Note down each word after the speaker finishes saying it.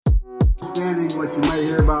Notwithstanding what you may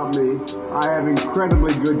hear about me, I have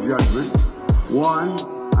incredibly good judgment. One,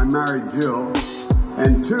 I married Jill.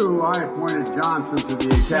 And two, I appointed Johnson to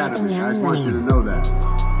the academy. I just want you to know that.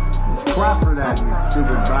 It's crap for that, you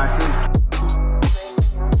stupid bastard.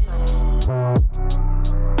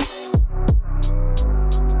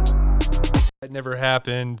 It never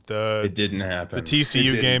happened. It didn't happen. The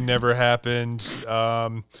TCU game never happened.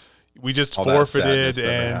 We just All forfeited,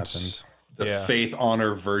 and the faith,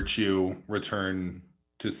 honor, virtue, return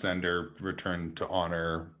to sender, return to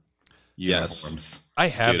honor. Uniforms. Yes, I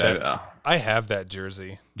have that. I have that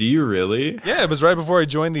jersey. Do you really? Yeah, it was right before I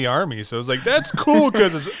joined the army, so I was like, "That's cool,"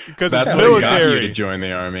 because it's That's military. What got you to join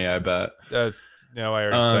the army, I bet. No, I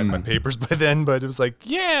already signed my papers by then, but it was like,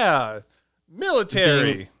 yeah,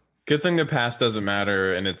 military. Good thing the past doesn't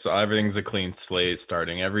matter, and everything's a clean slate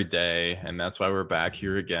starting every day, and that's why we're back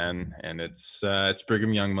here again. And it's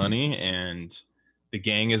Brigham Young money, and the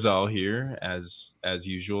gang is all here as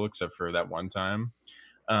usual, except for that one time.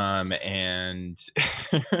 And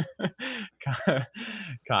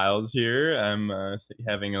Kyle's here. I'm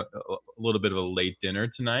having a little bit of a late dinner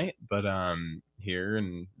tonight, but here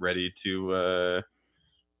and ready to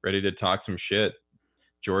talk some shit.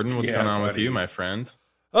 Jordan, what's going on with you, my friend?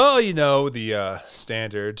 Oh, the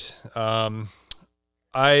standard.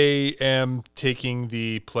 I am taking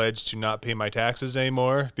the pledge to not pay my taxes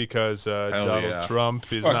anymore because Donald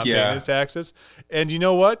Trump is not paying his taxes. And you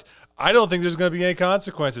know what? I don't think there's going to be any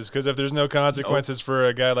consequences, because if there's no consequences for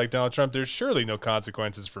a guy like Donald Trump, there's surely no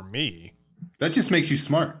consequences for me. That just makes you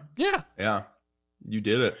smart. Yeah. Yeah. You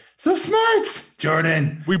did it. So smart,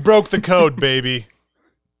 Jordan. We broke the code, baby.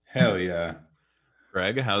 Hell yeah.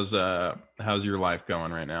 Greg, how's your life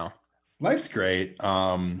going right now? Life's great.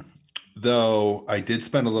 Though I did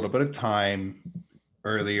spend a little bit of time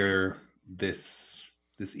earlier this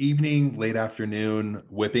evening, late afternoon,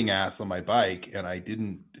 whipping ass on my bike, and I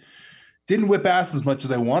didn't whip ass as much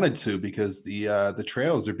as I wanted to because the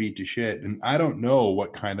trails are beat to shit, and I don't know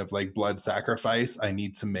what kind of like blood sacrifice I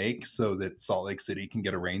need to make so that Salt Lake City can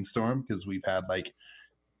get a rainstorm, because we've had like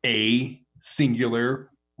a singular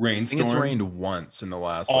rainstorm. I think it's rained once in the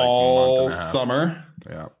last all month and a half. Summer.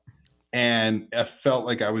 Yeah. And I felt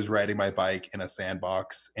like I was riding my bike in a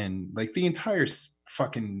sandbox, and like the entire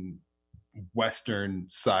fucking western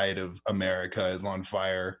side of America is on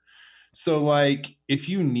fire. So like, if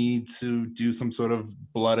you need to do some sort of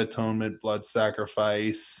blood atonement, blood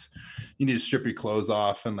sacrifice, you need to strip your clothes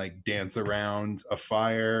off and like dance around a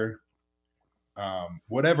fire,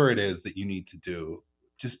 whatever it is that you need to do,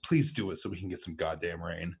 just please do it so we can get some goddamn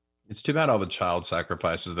rain. It's too bad all the child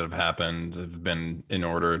sacrifices that have happened have been in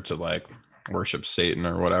order to like worship Satan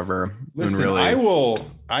or whatever. Listen, and really, I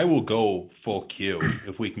will go full Q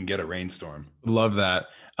if we can get a rainstorm. Love that.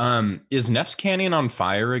 Is Neff's Canyon on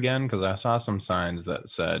fire again? Because I saw some signs that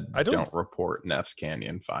said don't report Neff's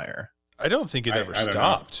Canyon fire. I don't think it ever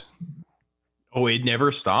stopped. Oh, it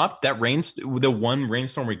never stopped? The one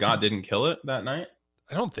rainstorm we got didn't kill it that night?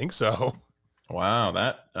 I don't think so. Wow,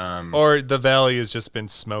 that or the valley has just been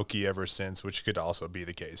smoky ever since, which could also be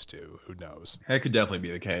the case too. Who knows? That could definitely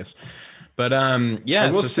be the case. But yeah,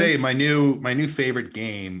 I will say my new favorite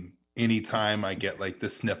game, anytime I get like the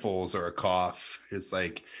sniffles or a cough, is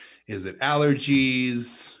like, is it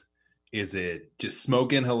allergies? Is it just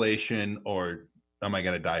smoke inhalation, or am I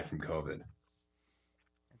gonna die from COVID?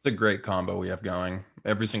 It's a great combo we have going.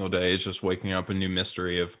 Every single day it's just waking up a new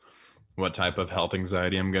mystery of what type of health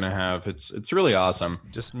anxiety I'm going to have. It's really awesome.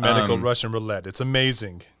 Just medical Russian roulette. It's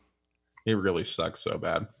amazing. It really sucks so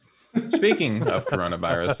bad. Speaking of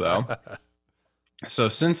coronavirus, though, so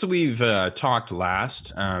since we've talked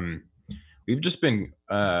last, we've just been,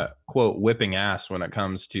 quote, whipping ass when it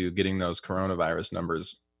comes to getting those coronavirus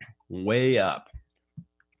numbers way up.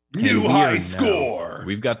 New high score.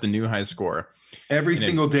 We've got the new high score. Every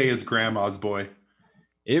single day is grandma's boy.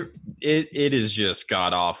 It is just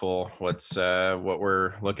god awful. What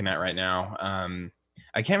we're looking at right now.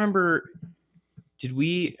 I can't remember.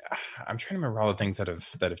 I'm trying to remember all the things that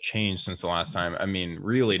have changed since the last time. I mean,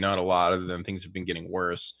 really not a lot, other than things have been getting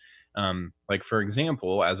worse. Like for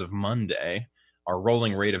example, as of Monday, our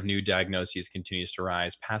rolling rate of new diagnoses continues to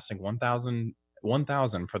rise, passing 1,000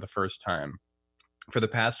 for the first time. For the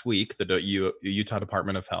past week, the Utah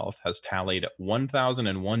Department of Health has tallied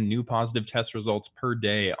 1,001 new positive test results per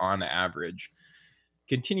day on average,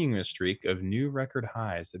 continuing a streak of new record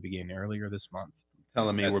highs that began earlier this month.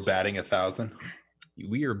 Telling me we're batting 1,000?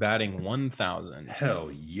 We are batting 1,000.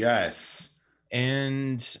 Hell yes.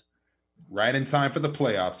 And right in time for the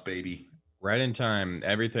playoffs, baby. Right in time.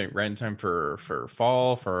 Everything right in time for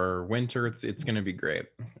fall, for winter. It's going to be great.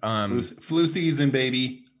 Flu season,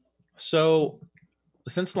 baby. So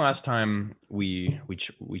since the last time we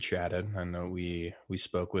chatted, I know we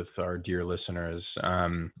spoke with our dear listeners.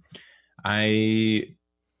 I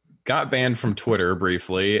got banned from Twitter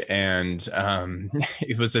briefly, and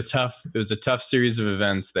it was a tough series of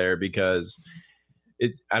events there because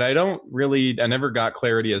I never got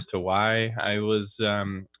clarity as to why I was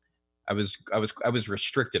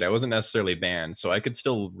restricted. I wasn't necessarily banned, so I could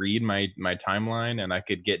still read my timeline and I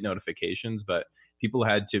could get notifications, but people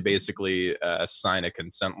had to basically sign a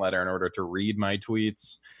consent letter in order to read my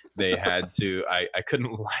tweets. They had to. I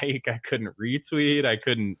couldn't I couldn't retweet. I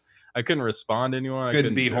couldn't respond to anyone. I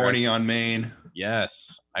couldn't be horny on Maine.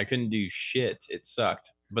 Yes, I couldn't do shit. It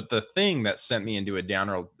sucked. But the thing that sent me into a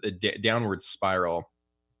downward spiral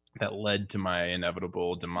that led to my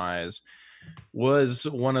inevitable demise was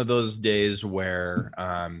one of those days where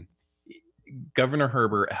Governor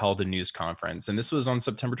Herbert held a news conference, and this was on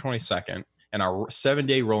September 22nd, and our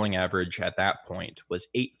 7-day rolling average at that point was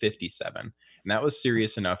 857, and that was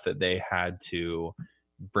serious enough that they had to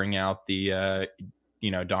bring out the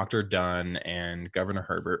Dr. Dunn and Governor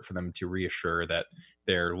Herbert for them to reassure that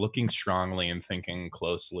they're looking strongly and thinking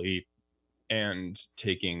closely and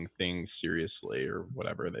taking things seriously, or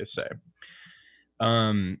whatever they say.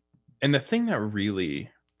 And the thing that really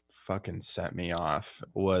fucking set me off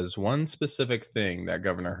was one specific thing that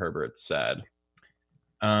Governor Herbert said.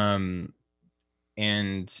 And,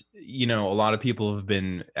 a lot of people have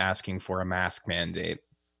been asking for a mask mandate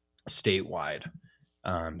statewide,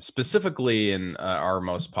 specifically in our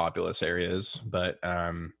most populous areas. But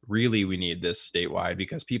really, we need this statewide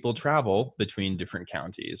because people travel between different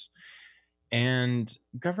counties. And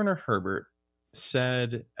Governor Herbert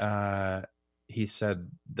said, he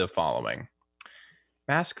said the following: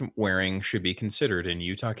 mask wearing should be considered in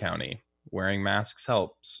Utah County. Wearing masks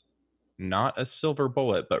helps, not a silver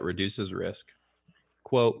bullet, but reduces risk.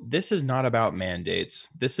 Quote, "This is not about mandates.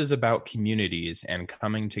 This is about communities and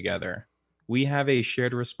coming together. We have a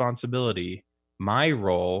shared responsibility. My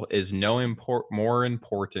role is more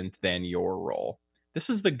important than your role." This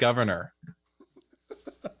is the governor.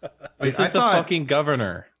 This is the fucking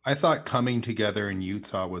governor. I thought coming together in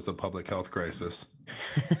Utah was a public health crisis.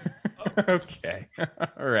 Okay.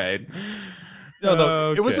 All right. No,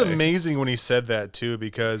 okay. It was amazing when he said that too,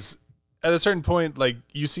 because at a certain point, like,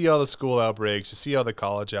 you see all the school outbreaks, you see all the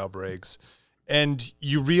college outbreaks, and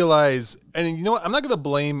you realize, and you know what? I'm not going to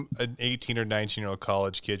blame an 18 or 19-year-old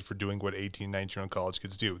college kid for doing what 18, 19-year-old college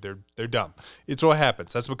kids do. They're dumb. It's what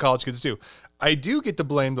happens. That's what college kids do. I do get to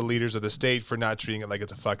blame the leaders of the state for not treating it like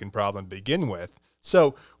it's a fucking problem to begin with.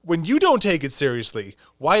 So when you don't take it seriously,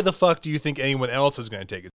 why the fuck do you think anyone else is going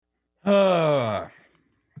to take it?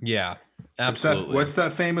 Yeah, absolutely. What's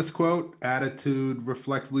that famous quote? Attitude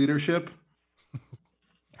reflects leadership.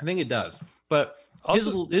 I think it does. But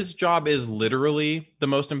also, his job is literally the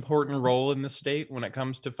most important role in the state when it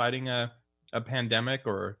comes to fighting a pandemic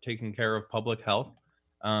or taking care of public health.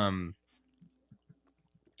 I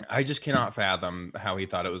just cannot fathom how he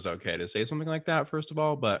thought it was okay to say something like that, first of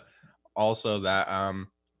all, but also that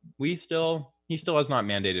he still has not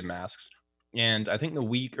mandated masks. And I think the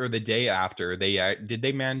week or the day after, did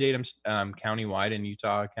they mandate them countywide in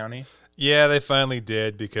Utah County? Yeah, they finally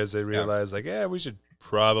did, because they realized we should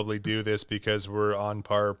probably do this because we're on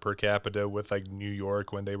par per capita with like New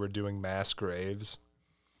York when they were doing mass graves.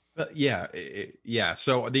 Yeah.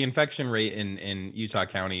 So the infection rate in Utah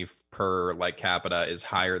County per like capita is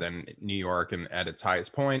higher than New York and at its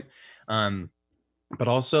highest point. But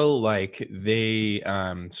also like they,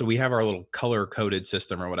 so we have our little color coded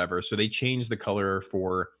system or whatever. So they changed the color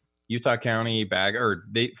for Utah County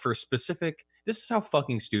this is how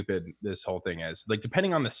fucking stupid this whole thing is. Like,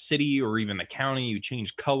 depending on the city or even the county, you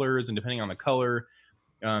change colors, and depending on the color,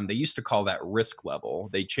 they used to call that risk level.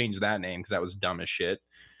 They changed that name because that was dumb as shit.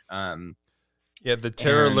 The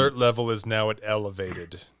terror alert level is now at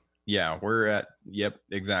elevated. Yeah, we're at, yep,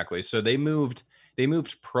 exactly. So they moved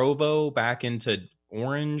Provo back into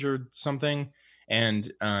orange or something,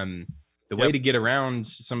 and the way to get around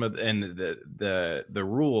some of the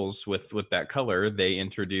rules with that color, they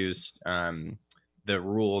introduced the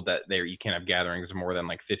rule that you can't have gatherings of more than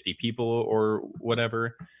like 50 people or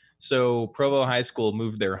whatever. So Provo High School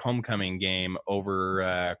moved their homecoming game over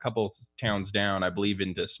a couple towns down, I believe,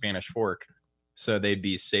 into Spanish Fork, so they'd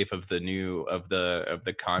be safe of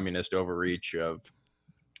the communist overreach of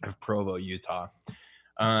Provo, Utah.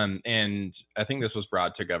 And I think this was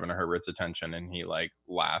brought to Governor Herbert's attention, and he like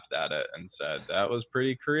laughed at it and said, "That was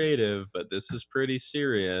pretty creative, but this is pretty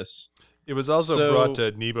serious." It was also brought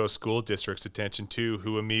to Nebo School District's attention too,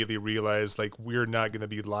 who immediately realized like we're not going to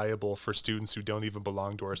be liable for students who don't even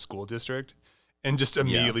belong to our school district. and just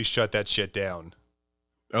immediately shut that shit down.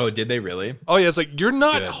 Oh, did they really? Oh yeah, it's like you're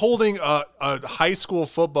not holding a high school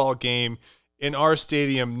football game in our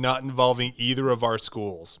stadium not involving either of our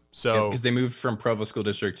schools. So because they moved from Provo School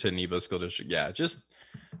District to Nebo School District. Yeah, just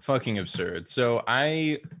fucking absurd. So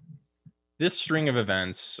this string of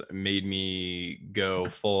events made me go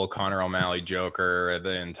full Connor O'Malley Joker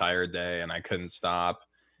the entire day, and I couldn't stop.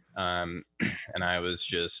 And I was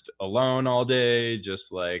just alone all day,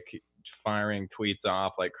 just like firing tweets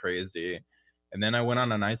off like crazy. And then I went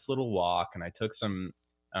on a nice little walk, and I took some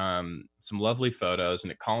lovely photos,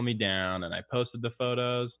 and it calmed me down, and I posted the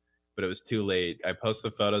photos, but it was too late. I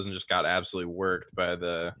posted the photos and just got absolutely worked by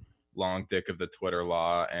the long dick of the Twitter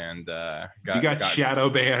law, and got shadow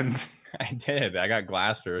banned. I did. I got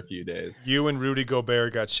glassed for a few days. You and Rudy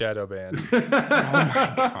Gobert got shadow banned. Oh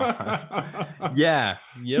my god. Yeah.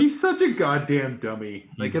 Yep. He's such a goddamn dummy.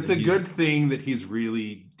 Like, it's a good thing that he's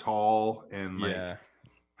really tall and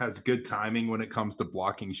has good timing when it comes to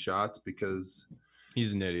blocking shots, because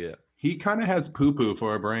he's an idiot. He kind of has poo-poo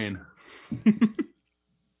for a brain.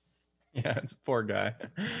 Yeah, it's a poor guy.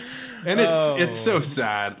 And it's so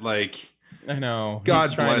sad. Like, I know.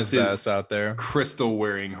 God bless his best out there. Crystal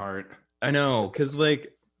wearing heart. I know, because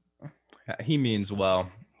like he means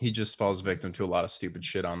well. He just falls victim to a lot of stupid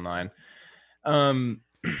shit online. I mean,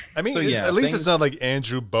 so, at least it's not like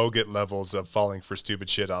Andrew Bogut levels of falling for stupid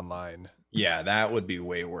shit online. Yeah, that would be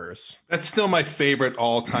way worse. That's still my favorite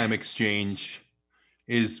all-time exchange,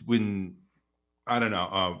 is when, I don't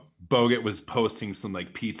know, Bogut was posting some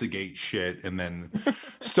like Pizzagate shit and then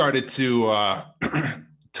started to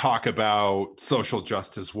talk about social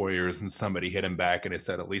justice warriors, and somebody hit him back and it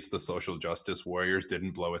said, at least the social justice warriors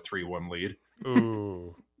didn't blow a 3-1 lead.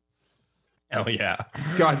 Ooh. Hell yeah.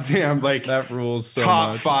 Goddamn, like that rules so top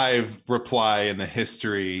much. 5 reply in the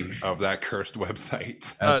history of that cursed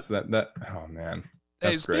website. Oh man.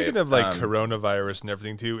 That's speaking great. of like coronavirus and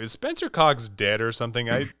everything too, is Spencer Cox dead or something?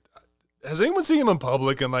 Has anyone seen him in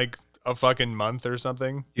public in like a fucking month or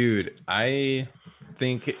something? Dude, I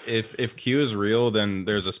think if Q is real, then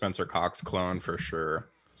there's a Spencer Cox clone for sure.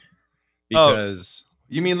 Because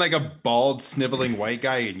you mean like a bald, sniveling white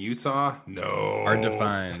guy in Utah? No. Hard to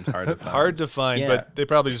find. Hard to find, Yeah. but they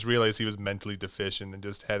probably just realized he was mentally deficient and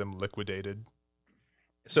just had him liquidated.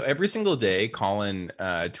 So every single day, Colin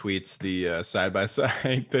tweets the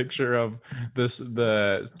side-by-side picture of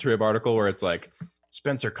the Trib article where it's like,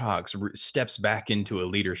 Spencer Cox steps back into a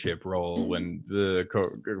leadership role when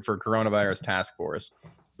for coronavirus task force.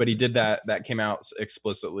 But he did that came out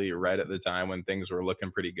explicitly right at the time when things were looking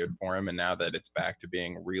pretty good for him. And now that it's back to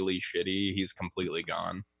being really shitty, he's completely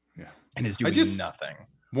gone. Yeah. And is doing nothing.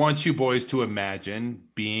 Want you boys to imagine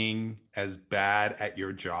being as bad at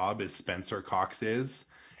your job as Spencer Cox is,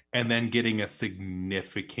 and then getting a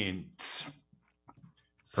significant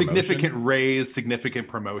raise, significant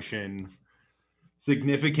promotion,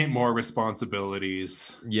 significant more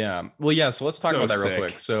responsibilities. Yeah. Well, yeah. So let's talk about that real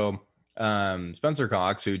quick. So Spencer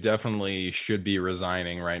Cox, who definitely should be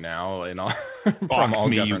resigning right now in all Box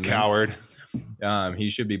me, you coward. He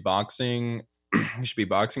should be boxing. He should be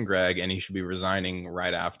boxing Greg, and he should be resigning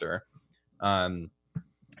right after.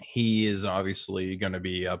 He is obviously going to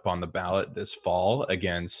be up on the ballot this fall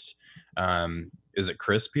against. Is it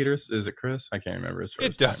Chris Peters? Is it Chris? I can't remember his first name.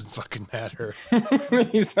 It doesn't fucking matter.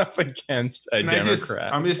 He's up against a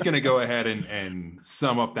Democrat. I'm just going to go ahead and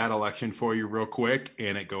sum up that election for you real quick.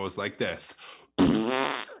 And it goes like this.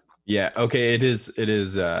 Yeah. Okay. It is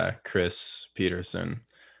Chris Peterson.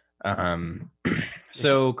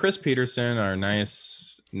 So Chris Peterson, our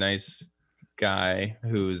nice guy,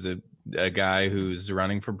 who's a guy who's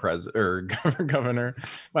running for president or governor,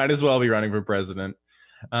 might as well be running for president.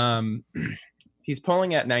 He's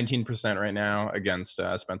polling at 19% right now against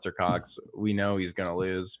Spencer Cox. We know he's going to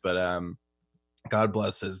lose, but God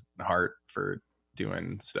bless his heart for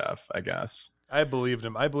doing stuff, I guess. I believed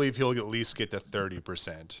him. I believe he'll at least get to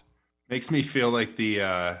 30%. Makes me feel like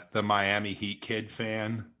the Miami Heat kid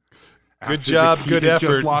fan. Good job, good effort.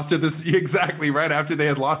 Just lost to this exactly right after they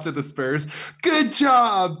had lost to the Spurs. Good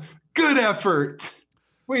job, good effort.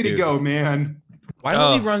 Way to go, man. Why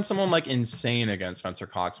don't we run someone like insane against Spencer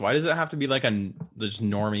Cox? Why does it have to be like just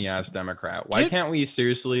normie ass Democrat? Why can't we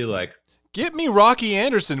seriously like get me Rocky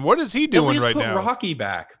Anderson? What is he doing right now? Rocky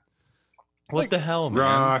back. What the hell, man?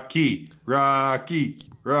 Rocky.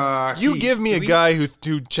 You give me a guy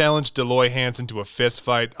who challenged Deloy Hansen to a fist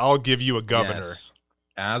fight, I'll give you a governor. Yes,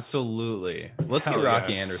 absolutely. Let's get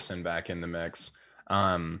Rocky Anderson back in the mix.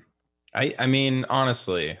 I mean,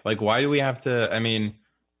 honestly, like, why do we have to? I mean,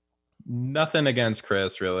 nothing against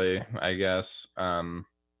Chris, really, I guess.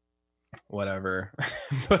 whatever.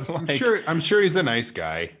 But like, I'm sure he's a nice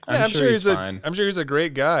guy. Yeah, I'm sure he's fine. I'm sure he's a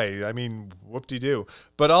great guy. I mean, whoop-de-doo.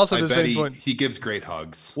 But also the same point, he gives great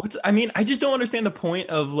hugs. I just don't understand the point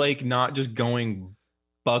of like not just going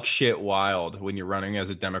buck shit wild when you're running as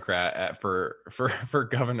a Democrat for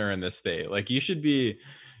governor in this state. Like you should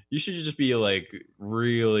just be like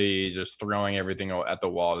really just throwing everything at the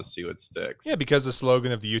wall to see what sticks. Yeah, because the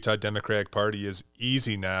slogan of the Utah Democratic Party is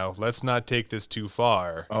easy now. Let's not take this too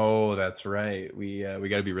far. Oh, that's right. We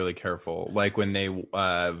got to be really careful. Like when they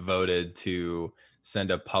voted to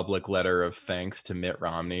send a public letter of thanks to Mitt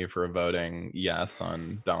Romney for voting yes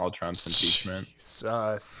on Donald Trump's impeachment.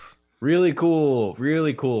 Jesus. Really cool.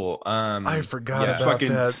 I forgot about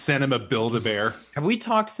fucking that. Sent him a Build-A-Bear. Have we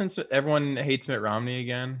talked since everyone hates Mitt Romney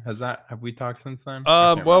again? Have we talked since then?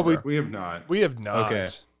 Well, we have not. We have not. Okay.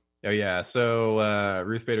 Oh yeah. So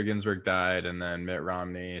Ruth Bader Ginsburg died, and then Mitt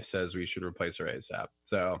Romney says we should replace her ASAP.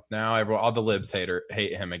 So now all the libs hate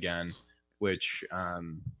him again, which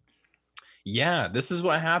yeah, this is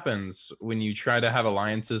what happens when you try to have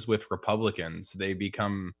alliances with Republicans. They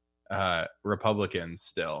become Republicans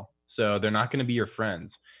still. So they're not going to be your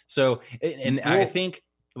friends. So, and I think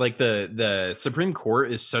like the Supreme Court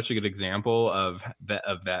is such a good example of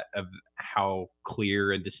how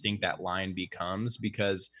clear and distinct that line becomes,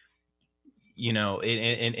 because, you know,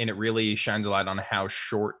 and it really shines a light on how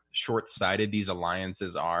short-sighted these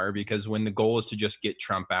alliances are, because when the goal is to just get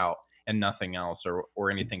Trump out and nothing else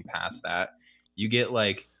or anything past that, you get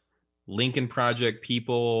like Lincoln Project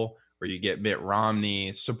people, or you get Mitt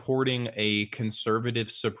Romney supporting a conservative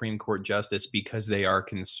Supreme Court justice because they are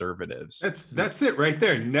conservatives. That's it right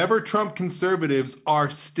there. Never Trump conservatives are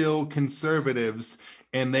still conservatives,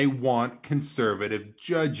 and they want conservative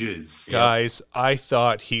judges. Guys, I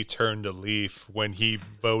thought he turned a leaf when he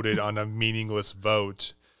voted on a meaningless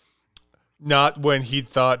vote. Not when he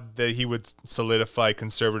thought that he would solidify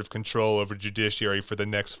conservative control over judiciary for the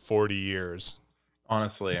next 40 years.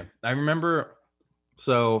 Honestly, I remember,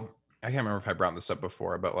 so I can't remember if I brought this up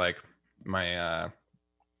before, but like I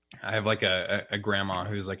have like a grandma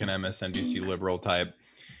who's like an MSNBC liberal type.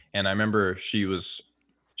 And I remember she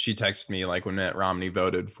texted me like when Mitt Romney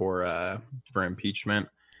voted for impeachment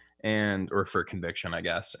or for conviction, I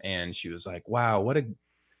guess. And she was like, wow, what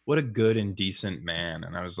a good and decent man.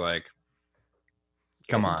 And I was like,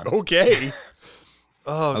 come on. Okay.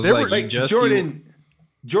 Oh, like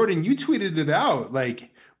Jordan, you tweeted it out. Like,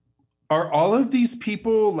 are all of these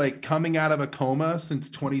people like coming out of a coma since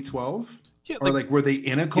 2012? Yeah, or like were they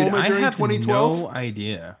in a coma during 2012? No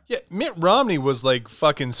idea. Yeah, Mitt Romney was like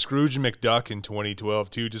fucking Scrooge McDuck in 2012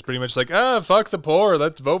 too, just pretty much like, fuck the poor,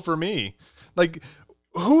 let's vote for me. Like,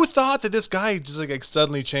 who thought that this guy just like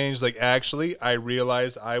suddenly changed? Like, actually, I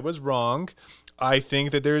realized I was wrong. I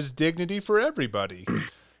think that there's dignity for everybody.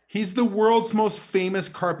 He's the world's most famous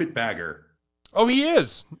carpetbagger. Oh, he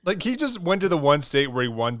is. Like, he just went to the one state where he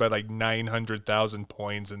won by like 900,000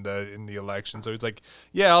 points in the election. So he's like,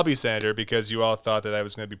 yeah, I'll be senator because you all thought that I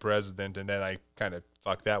was going to be president, and then I kind of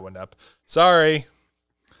fucked that one up. Sorry.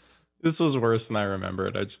 This was worse than I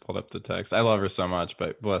remembered. I just pulled up the text. I love her so much,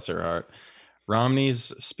 but bless her heart.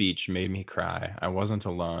 Romney's speech made me cry. I wasn't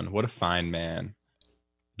alone. What a fine man.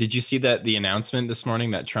 Did you see that the announcement this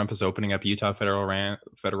morning that Trump is opening up Utah federal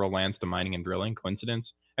lands to mining and drilling?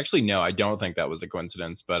 Coincidence? Actually, no, I don't think that was a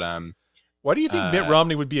coincidence. But why do you think Mitt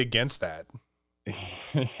Romney would be against that?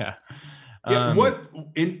 Yeah. What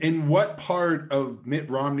in what part of Mitt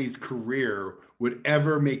Romney's career would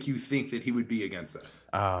ever make you think that he would be against that?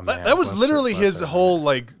 Oh, man, that was literally his whole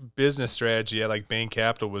like business strategy at like Bain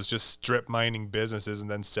Capital, was just strip mining businesses and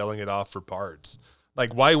then selling it off for parts.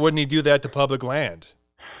 Like, why wouldn't he do that to public land?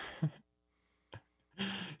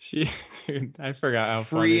 Dude, I forgot how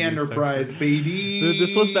free enterprise, baby.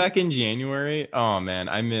 This was back in January. Oh man,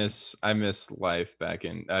 I miss life back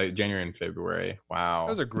in January and February. Wow,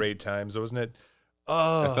 those are great times, wasn't it?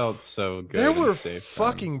 I felt so good. There were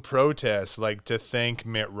fucking protests like to thank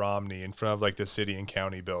Mitt Romney in front of like the city and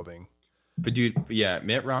county building. But dude, yeah,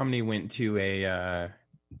 Mitt Romney went to a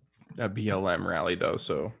BLM rally though,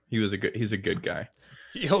 so he's a good guy.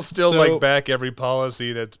 He'll still like back every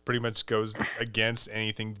policy that pretty much goes against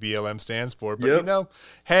anything BLM stands for. But you know,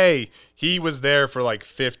 hey, he was there for like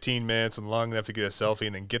 15 minutes and long enough to get a selfie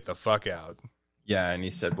and then get the fuck out. Yeah, and he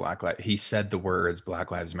said he said the words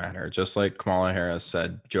Black Lives Matter, just like Kamala Harris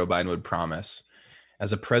said Joe Biden would promise.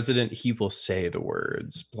 As a president, he will say the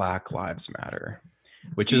words Black Lives Matter,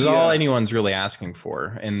 which is all anyone's really asking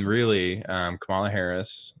for. And really, Kamala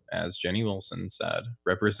Harris, as Jenny Wilson said,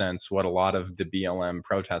 represents what a lot of the BLM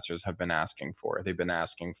protesters have been asking for. They've been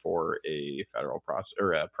asking for a federal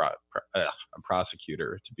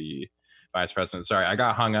prosecutor to be vice president. Sorry, I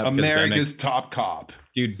got hung up. America's top cop.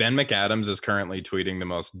 Dude, Ben McAdams is currently tweeting the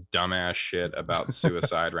most dumbass shit about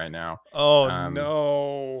suicide right now. Oh,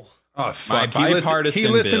 no. Oh, fuck. He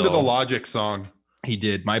listened to the Logic song. He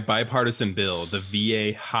did. My bipartisan bill, the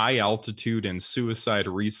VA High Altitude and Suicide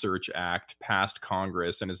Research Act, passed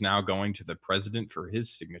Congress and is now going to the president for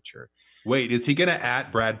his signature. Wait, is he going to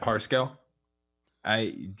at Brad Parscale?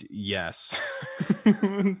 Yes.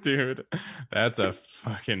 Dude, that's a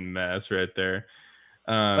fucking mess right there.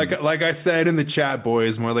 Like I said in the chat,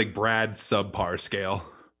 boys, more like Brad subpar scale.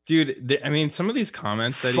 Dude, I mean, some of these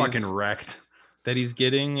comments that fucking wrecked that he's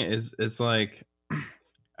getting it's like,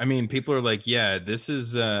 I mean, people are like, yeah, this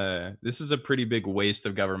is a pretty big waste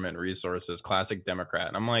of government resources, classic Democrat.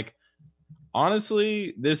 And I'm like,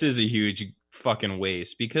 honestly, this is a huge fucking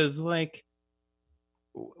waste because, like,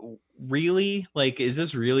 really, like, is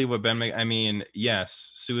this really what I mean,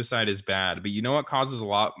 yes, suicide is bad, but you know what causes a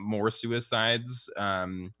lot more suicides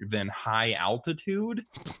than high altitude?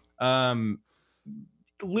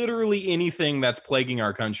 Literally anything that's plaguing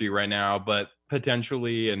our country right now, but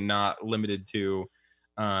potentially and not limited to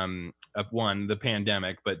one, the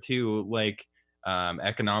pandemic, but two, like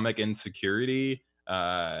economic insecurity,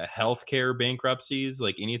 healthcare bankruptcies,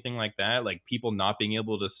 like anything like that, like people not being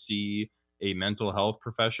able to see a mental health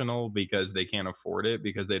professional because they can't afford it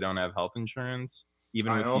because they don't have health insurance.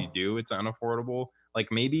 Even if you do, it's unaffordable. Like,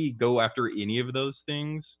 maybe go after any of those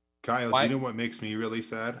things. Kyle, do you know what makes me really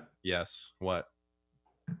sad? Yes. What?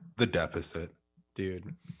 The deficit.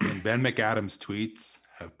 Dude. And Ben McAdams' tweets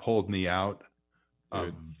have pulled me out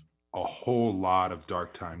of a whole lot of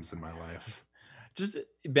dark times in my life. Just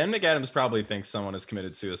Ben McAdams probably thinks someone has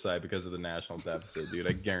committed suicide because of the national deficit, dude.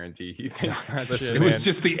 I guarantee he thinks that shit. It was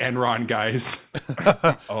just the Enron guys.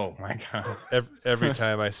 Oh my god! Every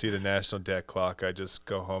time I see the national debt clock, I just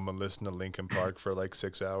go home and listen to Linkin Park for like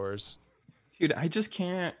 6 hours. Dude, I just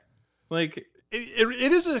can't. Like,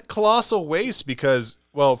 it is a colossal waste because,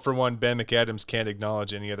 well, for one, Ben McAdams can't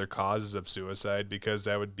acknowledge any other causes of suicide because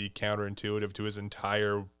that would be counterintuitive to his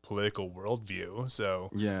entire political worldview. So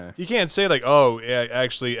yeah, you can't say like, oh,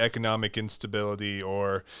 actually economic instability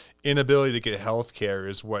or inability to get health care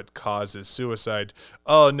is what causes suicide.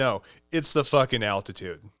 Oh no, it's the fucking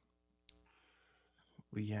altitude.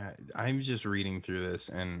 Yeah, I'm just reading through this,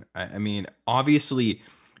 and I mean, obviously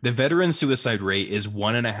the veteran suicide rate is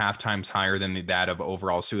 1.5 times higher than that of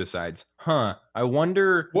overall suicides. I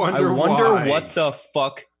wonder why. What the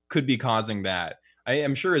fuck could be causing that.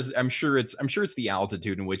 I'm sure it's the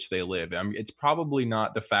altitude in which they live. It's probably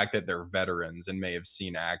not the fact that they're veterans and may have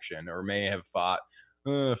seen action or may have fought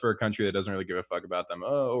for a country that doesn't really give a fuck about them,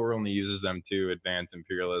 or only uses them to advance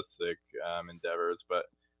imperialistic endeavors. But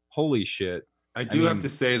holy shit. I mean, have to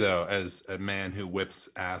say, though, as a man who whips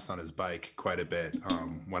ass on his bike quite a bit,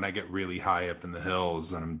 when I get really high up in the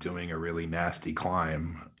hills and I'm doing a really nasty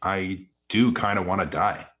climb, I do kind of want to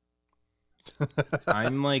die.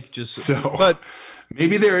 I'm like but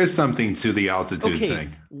maybe there is something to the altitude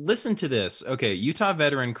thing. Listen to this. Okay, Utah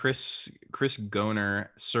veteran Chris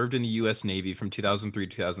Goner served in the U.S. Navy from 2003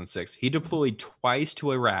 to 2006. He deployed twice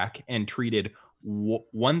to Iraq and treated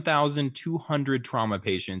 1,200 trauma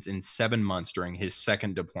patients in 7 months during his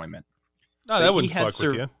second deployment. No, that wouldn't fuck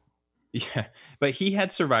with you. Yeah, but he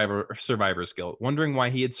had survivor's guilt, wondering why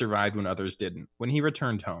he had survived when others didn't. When he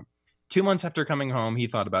returned home, 2 months after coming home, he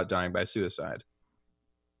thought about dying by suicide.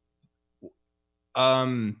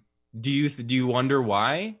 Do you wonder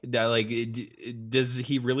why? That, like, does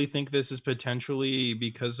he really think this is potentially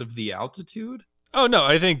because of the altitude? Oh no,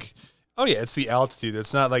 I think. Oh yeah, it's the altitude.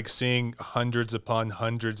 It's not like seeing hundreds upon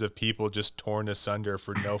hundreds of people just torn asunder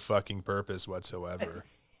for no fucking purpose whatsoever.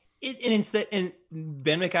 And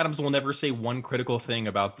Ben McAdams will never say one critical thing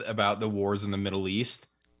about the wars in the Middle East,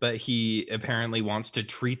 but he apparently wants to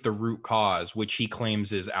treat the root cause, which he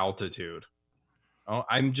claims is altitude. Oh,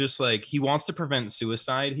 I'm just like, he wants to prevent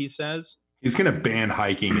suicide, he says. He's going to ban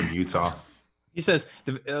hiking in Utah. He says,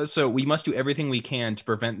 so we must do everything we can to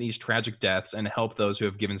prevent these tragic deaths and help those who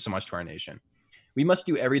have given so much to our nation. We must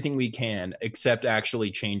do everything we can, except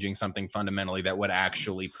actually changing something fundamentally that would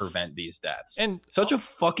actually prevent these deaths. And such a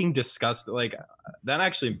fucking disgust. Like, that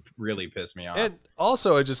actually really pissed me off. And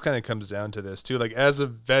also, it just kind of comes down to this too. Like, as a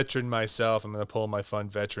veteran myself, I'm going to pull my fun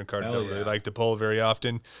veteran card. I don't really like to pull very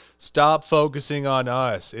often. Stop focusing on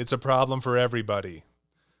us. It's a problem for everybody.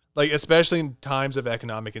 Like, especially in times of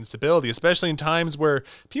economic instability, especially in times where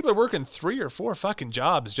people are working 3 or 4 fucking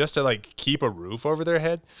jobs just to, like, keep a roof over their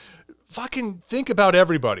head. Fucking think about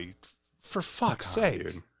everybody, for fuck's sake.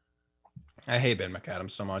 Dude. I hate Ben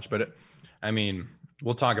McAdams so much, but I mean,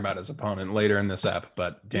 we'll talk about his opponent later in this ep,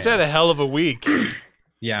 but damn. He's had a hell of a week.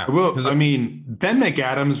 Yeah. Well, I mean, Ben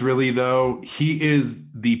McAdams really, though, he is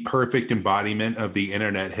the perfect embodiment of the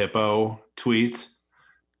internet hippo tweet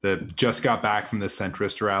that just got back from the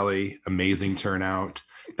centrist rally. Amazing turnout.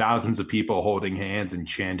 Thousands of people holding hands and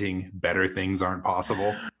chanting better things aren't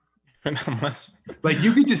possible. Like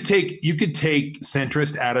you could take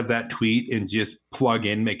centrist out of that tweet and just plug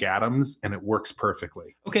in McAdams and it works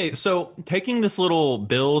perfectly. Okay, so taking this little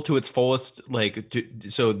bill to its fullest,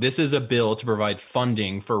 so this is a bill to provide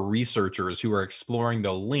funding for researchers who are exploring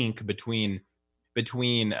the link between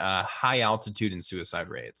high altitude and suicide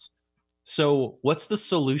rates. So what's the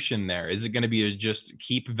solution there? Is it going to be to just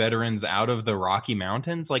keep veterans out of the Rocky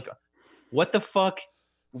Mountains? Like, what the fuck?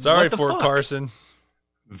 Sorry, Fort Carson.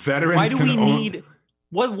 Veterans. Why do we need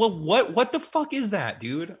what the fuck is that,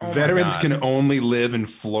 dude? Oh, veterans can only live in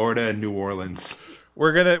Florida and New Orleans.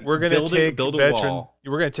 We're gonna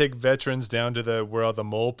take veterans down to where all the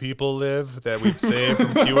mole people live that we've saved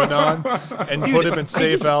from QAnon and put them in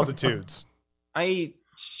safe altitudes.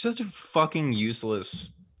 Such a fucking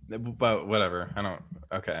useless, but whatever. I don't.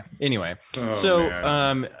 Okay. Anyway,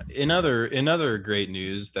 in other great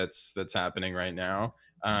news that's happening right now.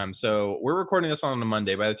 So we're recording this on a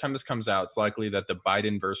Monday. By the time this comes out, it's likely that the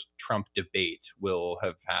Biden versus Trump debate will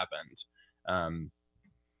have happened.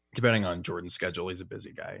 Depending on Jordan's schedule, he's a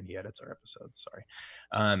busy guy and he edits our episodes.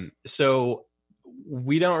 Sorry. So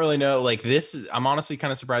we don't really know. Like this, I'm honestly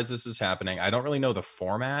kind of surprised this is happening. I don't really know the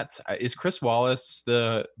format. Is Chris Wallace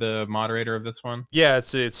the moderator of this one? Yeah,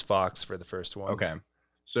 it's Fox for the first one. Okay.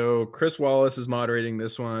 So Chris Wallace is moderating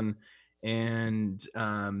this one. And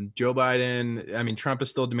Joe Biden, I mean, Trump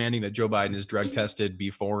is still demanding that Joe Biden is drug tested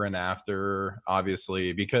before and after,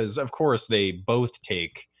 obviously, because of course they both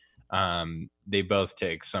take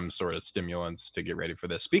some sort of stimulants to get ready for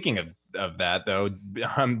this. Speaking of that, though,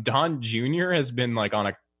 Don Jr. has been like on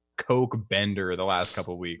a coke bender the last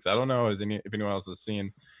couple of weeks. I don't know if anyone else has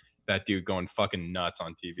seen that dude going fucking nuts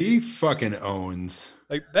on TV. He fucking owns.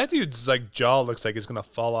 Like that dude's like jaw looks like it's gonna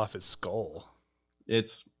fall off his skull.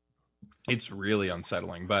 It's really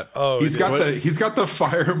unsettling, but he's got the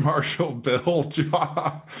fire marshal Bill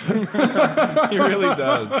jaw. He really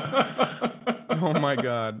does. Oh my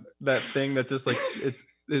god, that thing that just like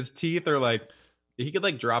his teeth are like he could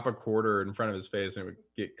like drop a quarter in front of his face and it would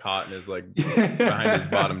get caught in his like behind his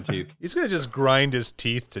bottom teeth. He's gonna just grind his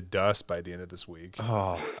teeth to dust by the end of this week.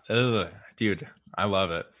 Oh, dude, I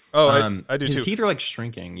love it. Oh, I do his too. His teeth are like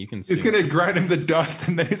shrinking. You can see. He's gonna grind him the dust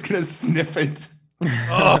and then he's gonna sniff it.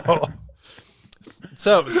 Oh.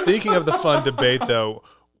 So speaking of the fun debate, though,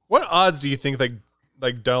 what odds do you think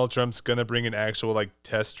like Donald Trump's gonna bring an actual like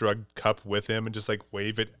test drug cup with him and just like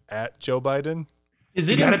wave it at Joe Biden? Is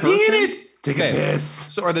it gotta be in it? Take a piss.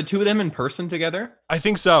 So are the two of them in person together? I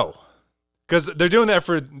think so, because they're doing that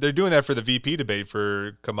for the VP debate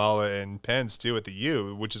for Kamala and Pence too at the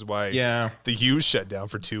U, which is why the U's shut down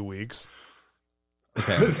for 2 weeks.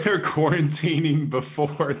 Okay. They're quarantining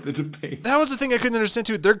before the debate. That was the thing I couldn't understand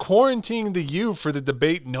too. They're quarantining the U for the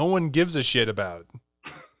debate no one gives a shit about.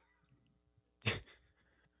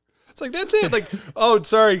 It's like, that's it. Like, oh,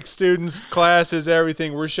 sorry, students, classes,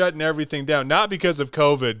 everything. We're shutting everything down. Not because of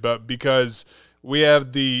COVID, but because we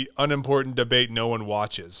have the unimportant debate no one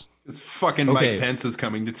watches. This fucking Mike Pence is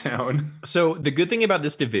coming to town. So the good thing about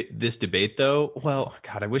this debate, though, well,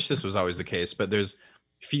 God, I wish this was always the case, but there's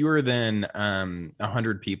fewer than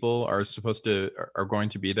 100 people are going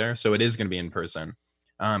to be there, so it is going to be in person.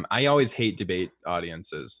 I always hate debate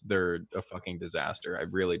audiences. They're a fucking disaster. I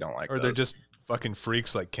really don't like. Or those. They're just fucking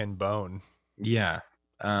freaks like Ken Bone. Yeah.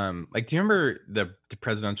 Like, do you remember the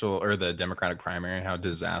presidential or the Democratic primary? How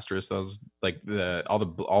disastrous those, like all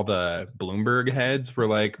the Bloomberg heads were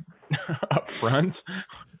like up front.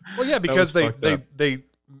 Well, yeah, because they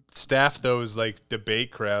staff those like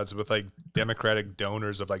debate crowds with like Democratic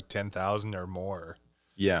donors of like 10,000 or more.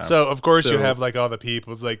 Yeah. So of course you have like all the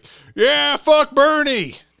people like, yeah, fuck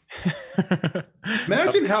Bernie.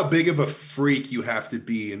 Imagine how big of a freak you have to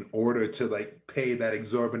be in order to like pay that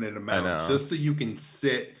exorbitant amount just so you can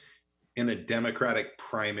sit in a Democratic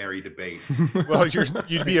primary debate. Well,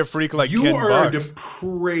 you'd be a freak like you Ken are Buck. A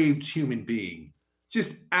depraved human being,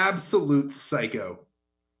 just absolute psycho.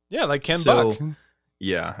 Yeah, like Ken Buck.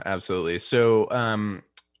 Yeah, absolutely. So,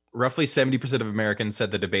 roughly 70% of Americans said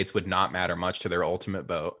the debates would not matter much to their ultimate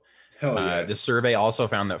vote. Hell yes. The survey also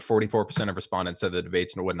found that 44% of respondents said the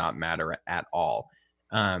debates would not matter at all.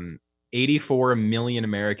 84 million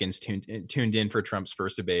Americans tuned in for Trump's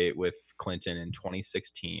first debate with Clinton in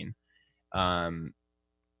 2016.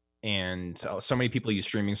 and so many people use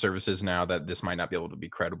streaming services now that this might not be able to be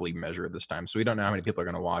credibly measured this time. So we don't know how many people are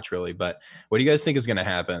going to watch really. But what do you guys think is going to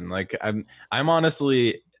happen? Like, I'm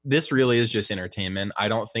honestly, this really is just entertainment. I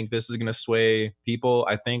don't think this is going to sway people.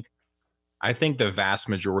 I think the vast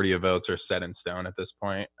majority of votes are set in stone at this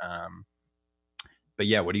point. But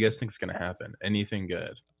yeah, what do you guys think is going to happen? Anything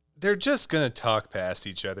good? They're just going to talk past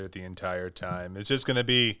each other the entire time. It's just going to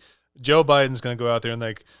be Joe Biden's going to go out there and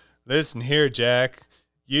like, listen here, Jack,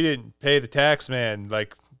 you didn't pay the tax man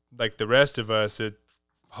like the rest of us that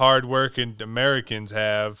hardworking Americans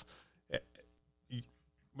have.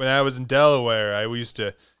 When I was in Delaware, I used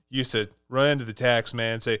to run into the tax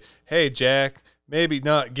man and say, "Hey, Jack, maybe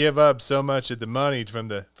not give up so much of the money from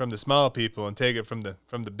the small people and take it from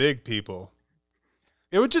the big people."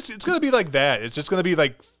 It's going to be like that. It's just going to be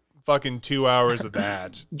like fucking 2 hours of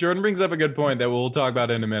that. Jordan brings up a good point that we'll talk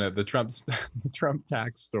about in a minute, the Trump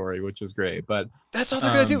tax story, which is great, but that's all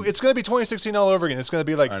they're going to do. It's going to be 2016 all over again. It's going to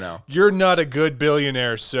be like, you're not a good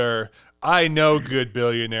billionaire, sir. I know good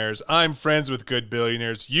billionaires. I'm friends with good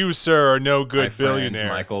billionaires. You, sir, are no good billionaire.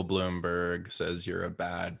 Michael Bloomberg says you're a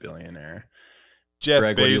bad billionaire. Jeff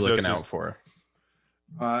Greg, Bezos what are you looking out for?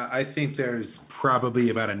 I think there's probably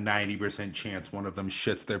about a 90% chance one of them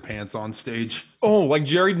shits their pants on stage. Oh, like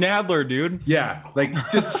Jerry Nadler, dude. Yeah, like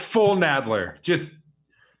just full Nadler. Just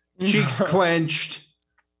cheeks clenched.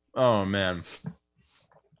 Oh, man.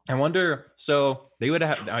 I wonder, so they would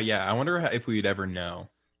have, I wonder if we'd ever know,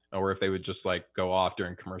 or if they would just like go off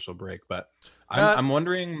during commercial break. But I'm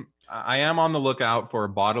wondering, I am on the lookout for a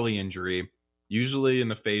bodily injury, usually in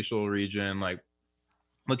the facial region, like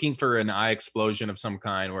looking for an eye explosion of some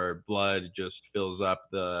kind where blood just fills up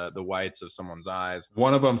the whites of someone's eyes.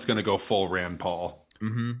 One of them's going to go full Rand Paul.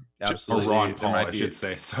 Mm-hmm. Absolutely. Or Ron Paul, I should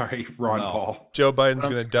say. Sorry, Ron Paul. Joe Biden's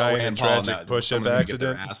going to die in a tragic push-up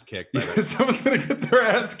accident. Someone's going to get their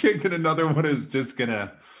ass kicked, and another one is just going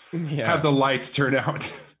to have the lights turn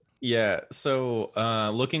out. Yeah, so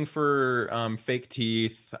looking for fake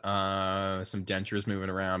teeth, some dentures moving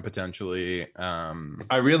around potentially.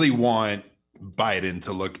 I really want Biden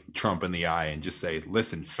to look Trump in the eye and just say,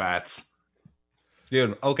 "Listen, fats."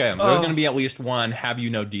 Dude, okay, there's going to be at least one. Have you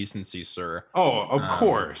no decency, sir? Oh, of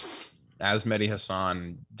course. As Mehdi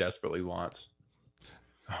Hassan desperately wants.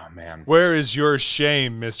 Oh, man. Where is your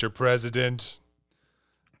shame, Mr. President?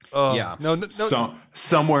 Oh, yeah. No.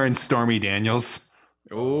 Somewhere in Stormy Daniels.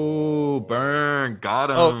 Oh, burn.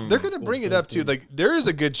 Got him. Oh, they're going to bring it up, too. Like, there is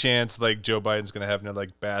a good chance, like, Joe Biden's going to have another,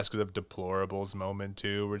 like, basket of deplorables moment,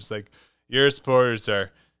 too, where it's like, your supporters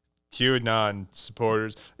are QAnon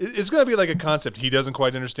supporters. It's going to be like a concept he doesn't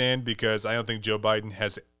quite understand, because I don't think Joe Biden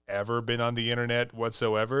has ever been on the internet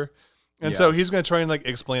whatsoever. And so he's going to try and like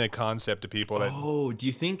explain a concept to people. Do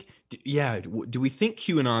you think, do we think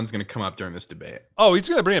QAnon's going to come up during this debate? Oh, he's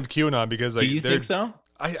going to bring up QAnon because like, do you think so?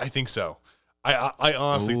 I think so. I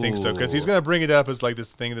honestly think so, because he's going to bring it up as like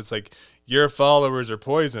this thing that's like, your followers are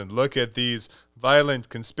poisoned. Look at these violent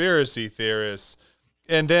conspiracy theorists.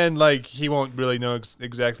 And then, like, he won't really know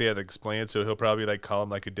exactly how to explain it, so he'll probably, like, call him,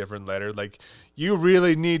 like, a different letter. Like, you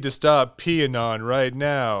really need to stop peeing right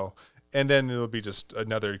now. And then it'll be just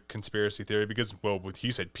another conspiracy theory because, well, when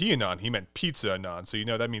he said peeing he meant pizza anon. So, you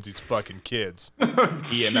know, that means he's fucking kids.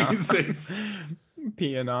 Jesus.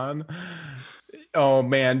 Peeing. Oh,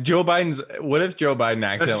 man. What if Joe Biden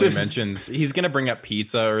accidentally mentions, he's going to bring up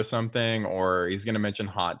pizza or something, or he's going to mention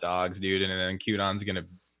hot dogs, dude, and then QAnon's going to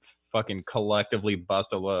fucking collectively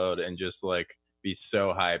bust a load and just like be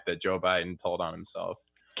so hyped that Joe Biden told on himself.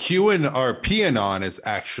 QAnon is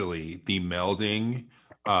actually the melding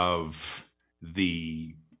of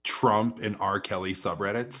the Trump and R. Kelly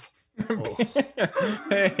subreddits.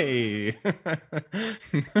 Hey.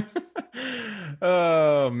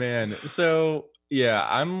 Oh man. So yeah,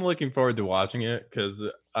 I'm looking forward to watching it because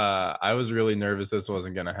I was really nervous this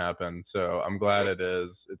wasn't going to happen. So I'm glad it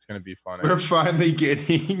is. It's going to be funny. We're finally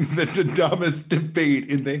getting the dumbest debate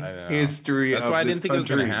in the history of this country. That's why I didn't think it was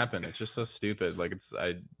going to happen. It's just so stupid. Like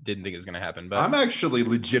I didn't think it was going to happen. But I'm actually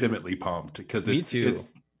legitimately pumped because me too.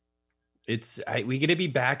 We get to be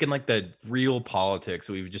back in like the real politics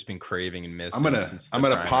that we've just been craving and missing. I'm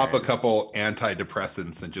gonna pop a couple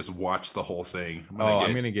antidepressants and just watch the whole thing.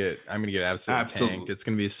 I'm gonna get absolutely tanked. It's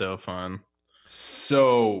gonna be so fun.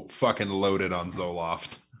 So fucking loaded on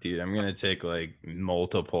Zoloft, dude. I'm gonna take like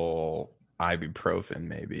multiple ibuprofen,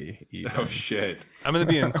 maybe. Even. Oh shit! I'm gonna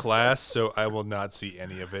be in class, so I will not see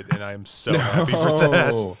any of it, and I'm so happy for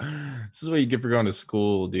that. This is what you get for going to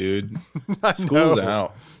school, dude. School's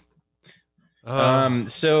out.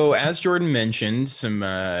 So as Jordan mentioned,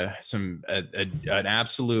 an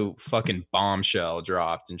absolute fucking bombshell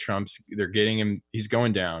dropped, and they're getting him. He's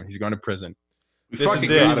going down. He's going to prison. This is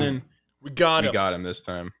it. We got him this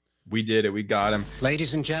time. We did it. We got him.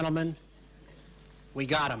 Ladies and gentlemen, we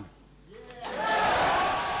got him.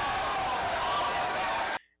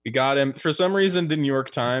 We got him. For some reason, the New York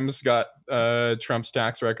Times got Trump's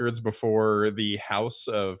tax records before the House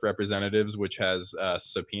of Representatives, which has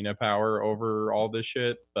subpoena power over all this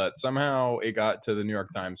shit. But somehow it got to the New York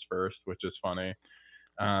Times first, which is funny.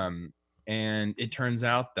 And it turns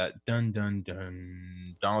out that Donald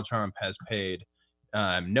Trump has paid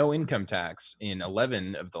no income tax in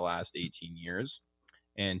 11 of the last 18 years.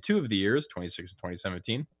 And 2 of the years, 26 and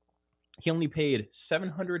 2017, he only paid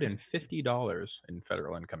 $750 in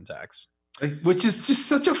federal income tax, which is just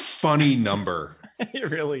such a funny number.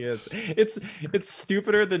 It really is. It's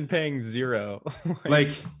stupider than paying zero. like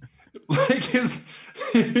his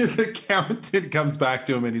accountant comes back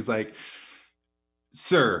to him and he's like,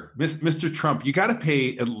 "Sir, Mr. Trump, you got to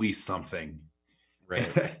pay at least something." Right.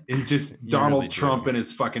 And just Donald Trump and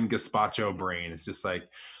his fucking gazpacho brain is just like,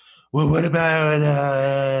 "Well, what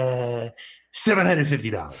about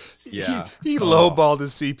 $750?" Yeah, he lowballed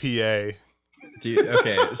his CPA. Dude,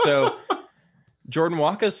 okay, so Jordan,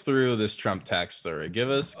 walk us through this Trump tax story. Give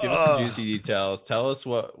us the juicy details. Tell us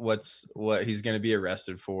what he's going to be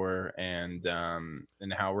arrested for, and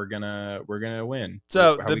how we're gonna win.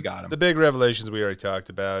 So how we got him. The big revelations we already talked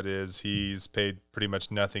about is he's paid pretty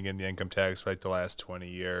much nothing in the income tax for like the last 20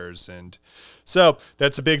 years, and so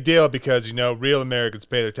that's a big deal because real Americans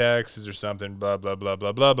pay their taxes or something. Blah blah blah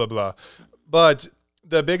blah blah blah blah. But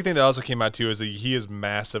the big thing that also came out too is that he is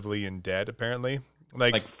massively in debt apparently.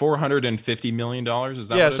 Like $450 million, is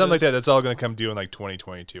that? Yeah, something like that. That's all going to come due in like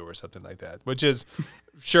 2022 or something like that. Which is,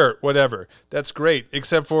 sure, whatever. That's great.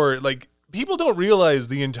 Except for like people don't realize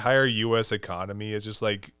the entire U.S. economy is just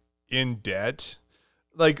like in debt.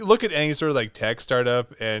 Like look at any sort of like tech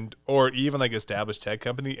startup or even like established tech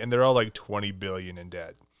company, and they're all like 20 billion in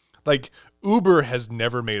debt. Like Uber has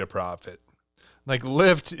never made a profit. Like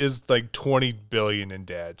Lyft is like 20 billion in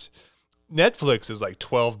debt. Netflix is like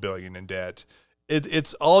 12 billion in debt.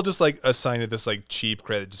 It's all just like a sign of this like cheap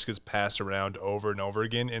credit just gets passed around over and over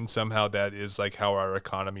again, and somehow that is like how our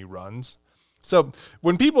economy runs. So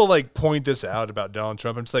when people like point this out about Donald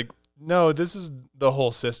Trump, it's like, no, this is the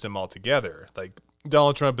whole system altogether. Like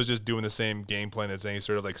Donald Trump is just doing the same game plan as any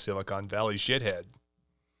sort of like Silicon Valley shithead.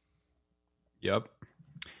 Yep.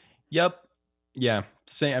 Yeah.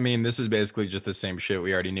 Same. I mean, this is basically just the same shit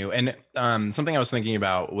we already knew. And something I was thinking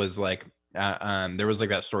about was like, there was like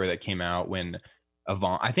that story that came out when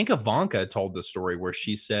I think Ivanka told the story where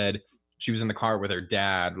she said she was in the car with her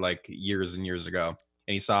dad like years and years ago,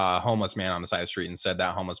 and he saw a homeless man on the side of the street and said,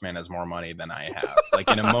 "That homeless man has more money than I have." Like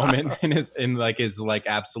in a moment in his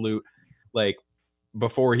absolute, like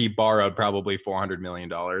before he borrowed probably $400 million.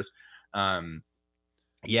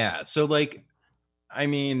 Yeah. So like, I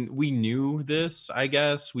mean, we knew this, I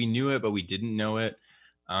guess we knew it, but we didn't know it.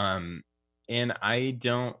 And I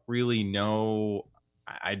don't really know.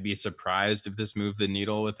 I'd be surprised if this moved the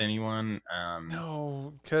needle with anyone.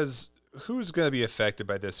 No, because who's going to be affected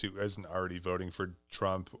by this who isn't already voting for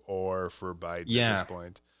Trump or for Biden at this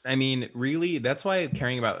point? I mean, really, that's why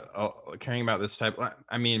caring about this type.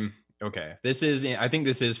 I mean, okay, I think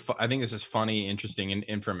this is funny, interesting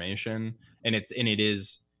information, and it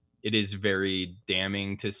is very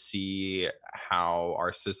damning to see how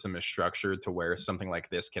our system is structured to where something like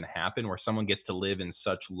this can happen, where someone gets to live in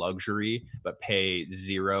such luxury but pay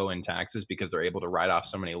zero in taxes because they're able to write off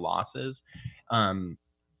so many losses. And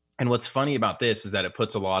what's funny about this is that it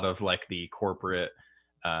puts a lot of like the corporate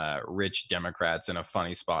rich Democrats in a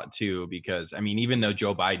funny spot too, because I mean, even though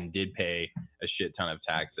Joe Biden did pay a shit ton of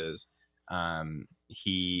taxes, there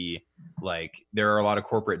are a lot of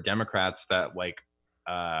corporate Democrats that like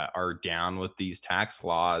are down with these tax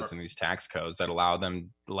laws and these tax codes that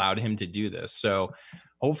allowed him to do this. So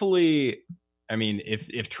hopefully, I mean,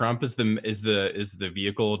 if Trump is the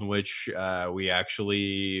vehicle in which we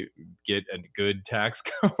actually get a good tax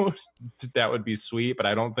code, that would be sweet. But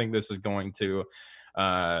I don't think this is going to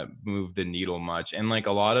move the needle much. And like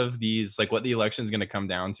a lot of these, like what the election is going to come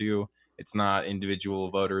down to, it's not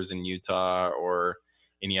individual voters in Utah or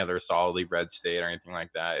any other solidly red state or anything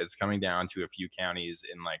like that. It's coming down to a few counties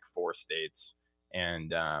in like 4 states.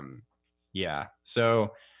 And yeah,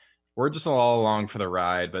 so we're just all along for the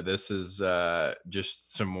ride, but this is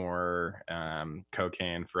just some more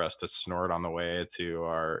cocaine for us to snort on the way to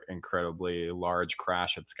our incredibly large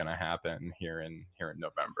crash that's going to happen here in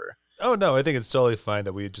November. Oh no, I think it's totally fine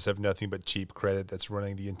that we just have nothing but cheap credit that's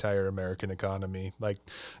running the entire American economy. Like,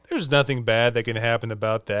 there's nothing bad that can happen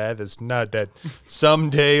about that. It's not that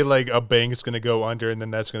someday like a bank's going to go under and then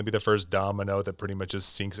that's going to be the first domino that pretty much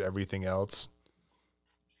just sinks everything else.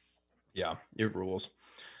 Yeah, it rules.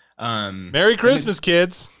 Merry Christmas,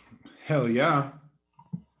 kids. Hell yeah.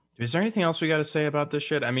 Is there anything else we got to say about this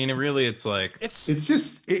shit? I mean, it's like it's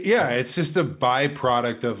just a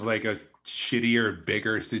byproduct of like a shittier,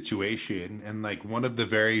 bigger situation, and like one of the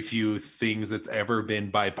very few things that's ever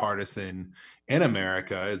been bipartisan in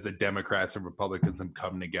America is the Democrats and Republicans have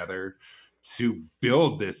come together to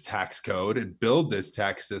build this tax code and build this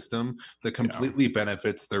tax system that completely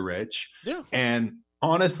benefits the rich. Yeah. And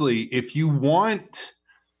honestly, if you want,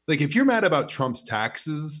 like, if you're mad about Trump's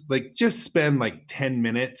taxes, like, just spend like 10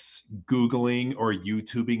 minutes Googling or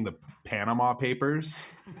YouTubing the Panama Papers.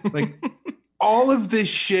 Like, all of this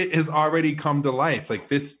shit has already come to life. Like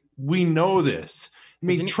this, we know this. I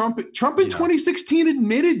mean, Trump in 2016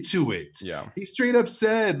 admitted to it. Yeah. He straight up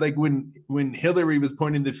said, like, when Hillary was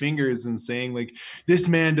pointing the fingers and saying, like, this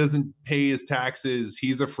man doesn't pay his taxes,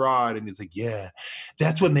 he's a fraud. And he's like, yeah,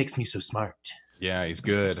 that's what makes me so smart. Yeah, he's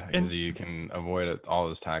good. And he can avoid all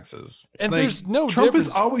his taxes. And like, there's no Trump difference.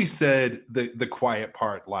 has always said the quiet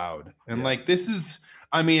part loud. And like, this is,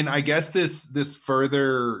 I mean, I guess this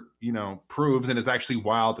further, proves, and it's actually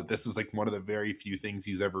wild that this is like one of the very few things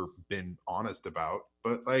he's ever been honest about.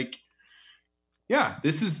 But like, yeah,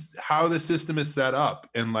 this is how the system is set up.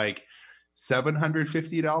 And like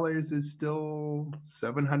 $750 is still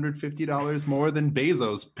 $750 more than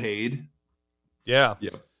Bezos paid. Yeah.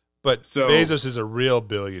 Yep. But Bezos is a real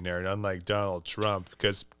billionaire, unlike Donald Trump,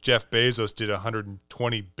 because Jeff Bezos did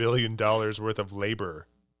 $120 billion worth of labor.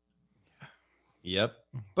 Yep.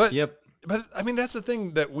 But I mean, that's the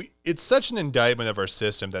thing that it's such an indictment of our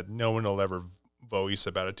system that no one will ever voice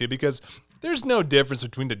about it too, because there's no difference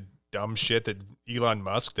between the dumb shit that Elon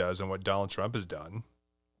Musk does and what Donald Trump has done.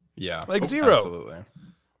 Yeah. Like zero. Absolutely.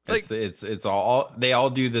 Like, it's all, they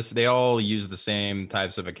all do this. They all use the same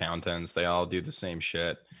types of accountants. They all do the same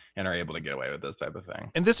shit and are able to get away with this type of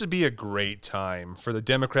thing. And this would be a great time for the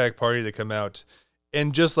Democratic Party to come out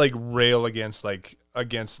and just like rail against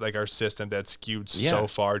our system that's skewed so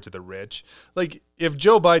far to the rich. Like if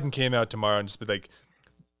Joe Biden came out tomorrow and just be like,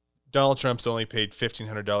 Donald Trump's only paid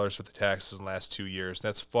 $1,500 for the taxes in the last 2 years.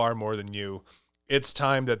 That's far more than you. It's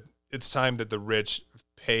time that the rich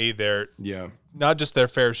pay their not just their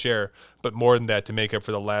fair share, but more than that to make up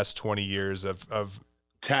for the last 20 years of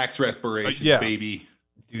tax reparations, baby.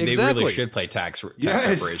 Dude, exactly. They really should play tax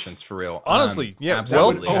reparations for real. Honestly,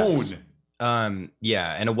 absolutely. Own.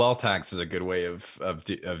 Yeah, and a wealth tax is a good way of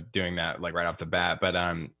doing that, like right off the bat. But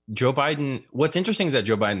Joe Biden, what's interesting is that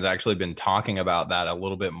Joe Biden's actually been talking about that a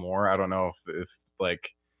little bit more. I don't know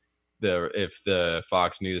if the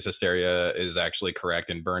Fox News hysteria is actually correct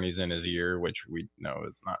and Bernie's in his ear, which we know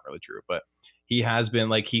is not really true. But he has been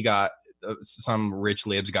like, he got some rich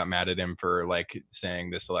libs got mad at him for like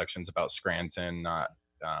saying this election's about Scranton, not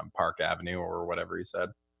Park Avenue or whatever he said.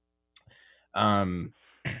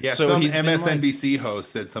 Yeah, so some MSNBC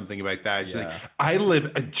host said something about that. She's like, I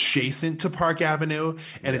live adjacent to Park Avenue,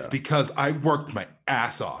 and it's because I worked my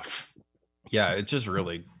ass off. Yeah, it's just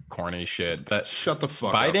really corny shit. But shut the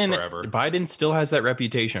fuck up forever. Biden still has that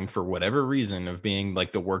reputation for whatever reason of being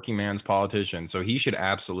like the working man's politician. So he should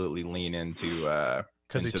absolutely lean into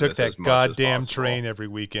because he took that goddamn train every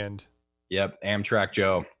weekend. Yep, Amtrak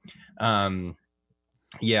Joe.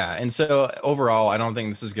 Yeah, and so overall, I don't think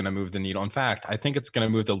this is going to move the needle. In fact, I think it's going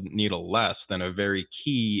to move the needle less than a very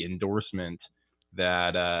key endorsement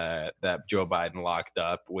that Joe Biden locked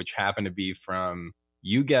up, which happened to be from,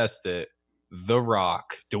 you guessed it, The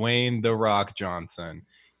Rock, Dwayne The Rock Johnson.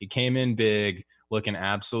 He came in big, looking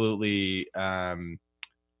absolutely.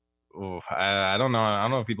 I don't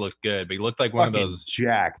know if he looked good, but he looked like one of those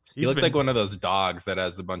jacked. He looked like one of those dogs that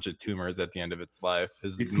has a bunch of tumors at the end of its life.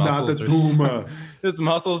 It's not the tumor. His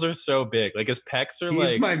muscles are so big. Like his pecs are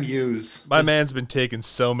He's my muse. My man's been taking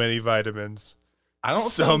so many vitamins.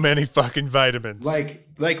 Many fucking vitamins.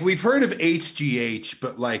 Like we've heard of HGH,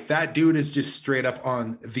 but like that dude is just straight up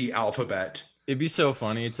on the alphabet. It'd be so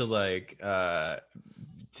funny to like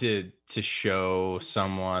to show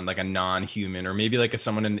someone like a non-human or maybe like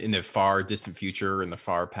someone in the far distant future or in the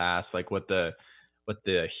far past, like what the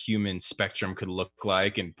human spectrum could look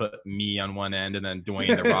like, and put me on one end and then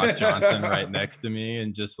Dwayne The Rock Johnson right next to me,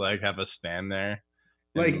 and just like have us stand there.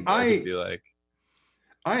 Like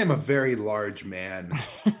I am a very large man.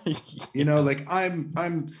 You know, like I'm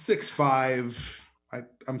 6'5".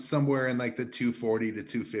 I'm somewhere in like the 240 to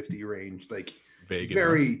 250 range. Like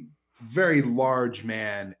very large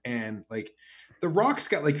man. And like The Rock's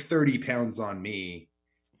got like 30 pounds on me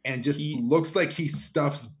and just looks like he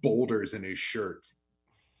stuffs boulders in his shirts.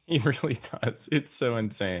 He really does. It's so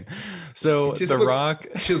insane. So The Rock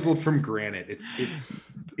chiseled from granite. It's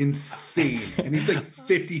insane. And he's like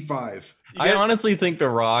 55. I honestly think The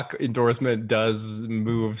Rock endorsement does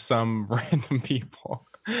move some random people.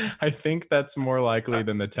 I think that's more likely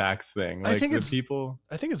than the tax thing. Like, I think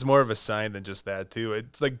it's more of a sign than just that too.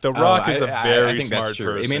 It's like The Rock is a very smart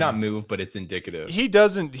person. It may not move, but it's indicative. He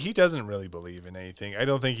doesn't really believe in anything. I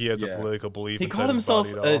don't think he has a political belief. He called himself.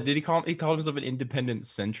 He called himself an independent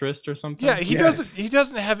centrist or something? Yeah, he doesn't. He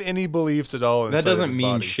doesn't have any beliefs at all. That doesn't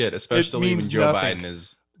mean shit, especially when Joe Biden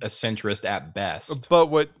is a centrist at best.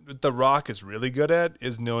 But what The Rock is really good at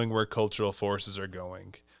is knowing where cultural forces are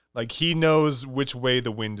going. Like, he knows which way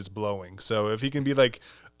the wind is blowing. So if he can be like,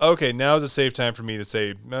 okay, now is a safe time for me to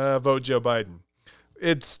say, vote Joe Biden,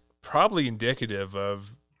 it's probably indicative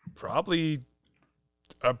of probably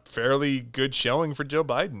a fairly good showing for Joe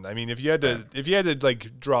Biden. I mean, if you had to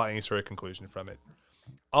like draw any sort of conclusion from it.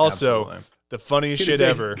 Also, absolutely. The funniest shit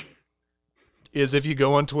ever is if you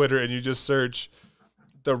go on Twitter and you just search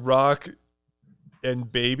The Rock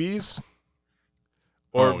and babies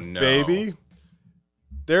or baby.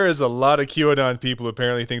 There is a lot of QAnon people who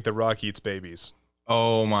apparently think The Rock eats babies.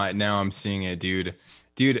 Oh my! Now I'm seeing it, dude.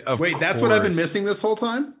 Wait, that's what I've been missing this whole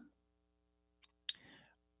time.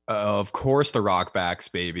 Of course, The Rock backs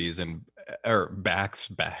babies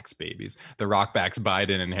backs babies. The Rock backs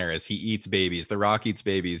Biden and Harris. He eats babies. The Rock eats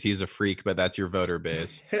babies. He's a freak, but that's your voter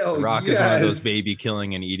base. Hell The Rock is one of those baby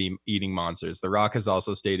killing and eating monsters. The Rock has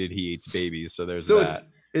also stated he eats babies, so there's that.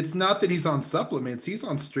 It's not that he's on supplements. He's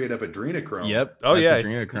on straight up adrenochrome. Yep. Oh, yeah.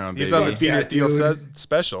 Adrenochrome, he's on the Peter Thiel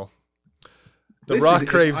special. The Rock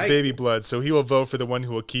craves baby blood, so he will vote for the one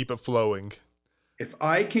who will keep it flowing. If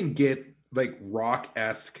I can get like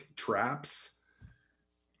Rock-esque traps,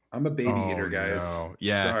 I'm a baby eater, guys. No.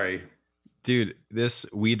 Yeah. Sorry. Dude,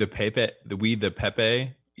 We the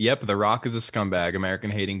Pepe. Yep, The Rock is a scumbag, American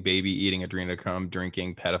hating, baby eating, adrenochrome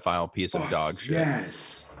drinking, pedophile piece of dog shit.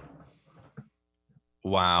 Yes.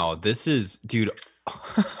 Wow, this is, dude.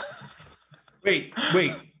 Wait.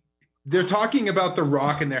 They're talking about The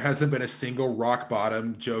Rock, and there hasn't been a single rock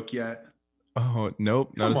bottom joke yet. Oh,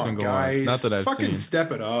 nope, not a single one. Not that I've seen. Fucking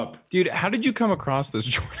step it up, dude. How did you come across this,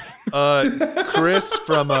 Jordan? Chris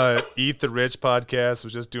from Eat the Rich podcast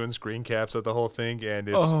was just doing screen caps of the whole thing, and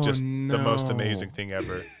it's the most amazing thing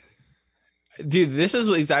ever. Dude, this is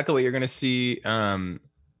exactly what you're gonna see.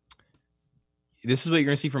 This is what you're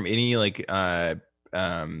gonna see from any like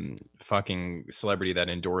fucking celebrity that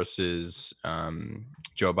endorses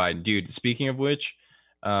Joe Biden. Dude, speaking of which,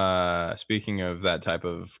 speaking of that type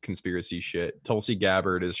of conspiracy shit, Tulsi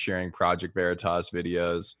Gabbard is sharing Project Veritas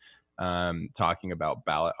videos talking about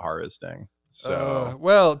ballot harvesting. So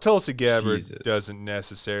well, Tulsi Gabbard doesn't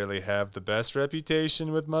necessarily have the best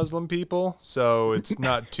reputation with Muslim people, so it's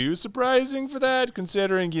not too surprising for that,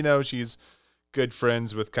 considering, you know, she's good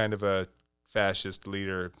friends with kind of a fascist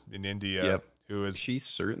leader in India. Yep. She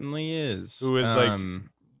certainly is. Who is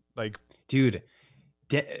like, dude.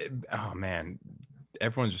 Oh man,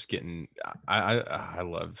 everyone's just getting. I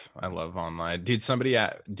love online, dude. Somebody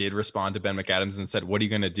did respond to Ben McAdams and said, "What are you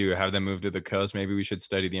gonna do? Have them move to the coast? Maybe we should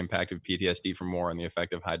study the impact of PTSD for more on the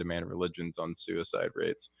effect of high demand religions on suicide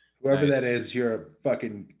rates." Whoever that is, you're a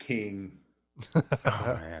fucking king.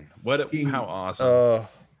 Oh man, how awesome.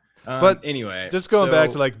 But anyway, just going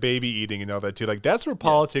back to like baby eating and all that too, like that's where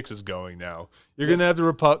politics is going now. You're gonna have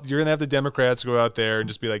the Democrats go out there and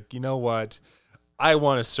just be like, you know what, I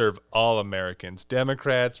want to serve all Americans,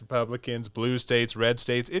 Democrats, Republicans, blue states, red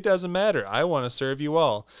states. It doesn't matter. I want to serve you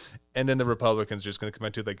all. And then the Republicans are just gonna come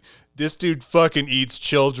out to like, this dude fucking eats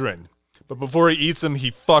children, but before he eats them,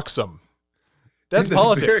 he fucks them. That's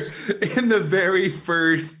politics. In the very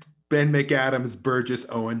first Ben McAdams Burgess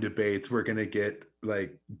Owen debates, we're gonna get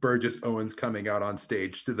like Burgess Owens coming out on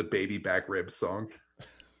stage to the Baby Back Ribs song.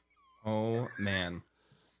 Oh man,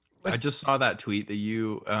 I just saw that tweet that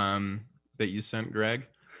you sent, Greg.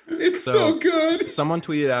 It's so good. Someone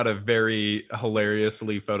tweeted out a very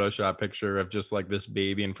hilariously photoshopped picture of just like this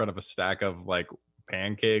baby in front of a stack of like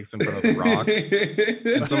pancakes in front of a rock,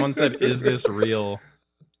 and someone said, "Is this real?"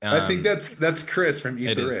 I think that's Chris from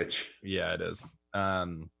Eat the Rich. Yeah, it is.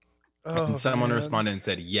 And someone responded and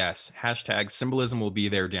said, yes, # symbolism will be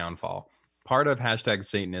their downfall. Part of hashtag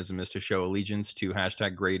Satanism is to show allegiance to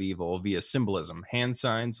hashtag great evil via symbolism, hand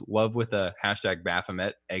signs, love with a hashtag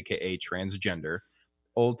Baphomet, aka transgender,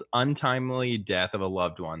 untimely death of a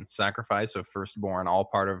loved one, sacrifice of firstborn, all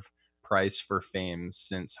part of price for fame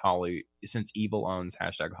since evil owns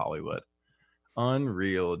hashtag Hollywood.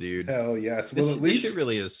 Unreal, dude. Hell yes. Well, at least this shit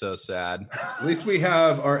really is so sad. At least we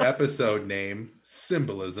have our episode name.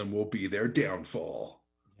 Symbolism will be their downfall.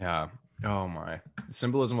 Yeah. Oh my.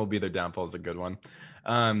 Symbolism will be their downfall is a good one.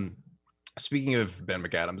 Speaking of Ben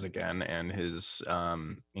McAdams again and his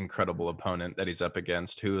incredible opponent that he's up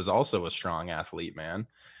against, who is also a strong athlete, man.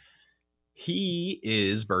 He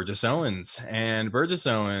is Burgess Owens. And Burgess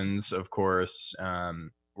Owens, of course,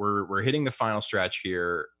 we're hitting the final stretch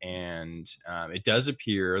here, and it does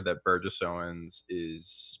appear that Burgess Owens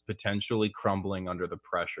is potentially crumbling under the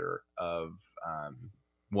pressure of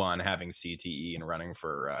one, having CTE and running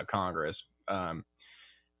for Congress.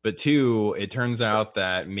 But two, it turns out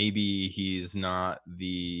that maybe he's not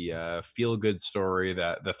the feel-good story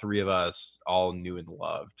that the three of us all knew and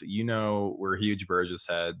loved. You know, we're huge Burgess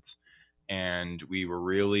heads, and we were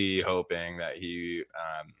really hoping that he,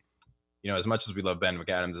 as much as we love Ben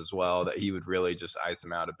McAdams as well, that he would really just ice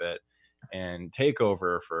him out a bit and take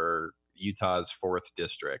over for Utah's 4th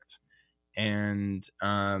district. And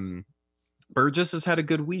Burgess has had a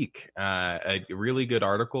good week. A really good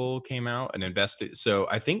article came out and invested. So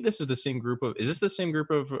I think this is the same group of,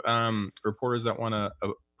 reporters that won a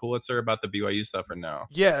Pulitzer about the BYU stuff, or no?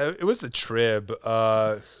 Yeah, it was the Trib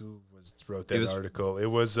who wrote that article. It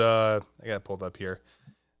was, I got it pulled up here.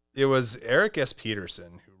 It was Eric S.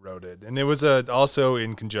 Peterson who wrote it. And it was also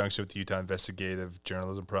in conjunction with the Utah Investigative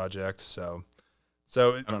Journalism Project. So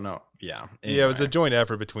I don't know. Yeah. Anyway. Yeah, it was a joint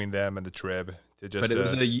effort between them and the Trib. But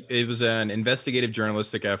it was an investigative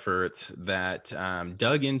journalistic effort that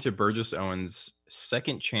dug into Burgess Owens'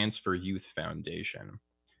 Second Chance for Youth Foundation.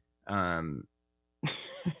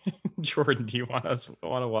 Jordan, do you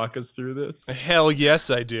want to walk us through this? Hell yes,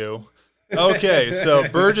 I do. Okay, so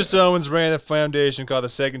Burgess Owens ran a foundation called the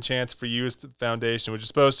Second Chance for Youth Foundation, which is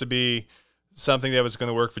supposed to be something that was going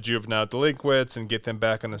to work for juvenile delinquents and get them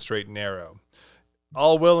back on the straight and narrow.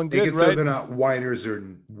 All well and good, right? So they're not whiners or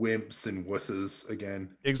wimps and wusses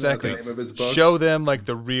again. Exactly. Show them like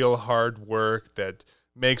the real hard work that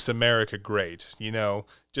makes America great.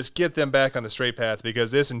 Just get them back on the straight path,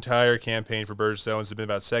 because this entire campaign for Burgess Owens has been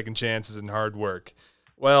about second chances and hard work.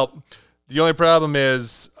 Well, the only problem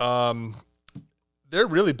is they're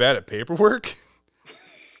really bad at paperwork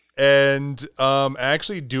and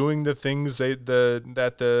actually doing the things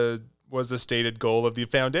that was the stated goal of the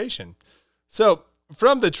foundation. So,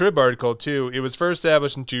 from the Trib article, too, it was first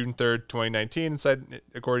established on June 3rd, 2019,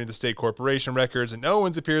 according to state corporation records, and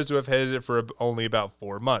Owens appears to have headed it for only about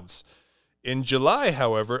 4 months. In July,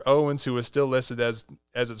 however, Owens, who was still listed as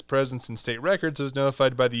its presence in state records, was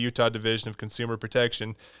notified by the Utah Division of Consumer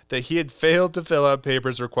Protection that he had failed to fill out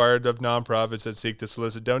papers required of nonprofits that seek to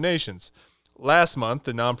solicit donations. Last month,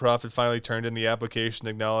 the nonprofit finally turned in the application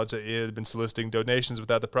to acknowledge that it had been soliciting donations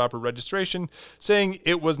without the proper registration, saying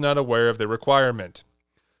it was not aware of the requirement.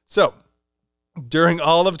 So, during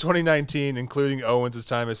all of 2019, including Owens'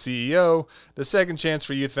 time as CEO, the Second Chance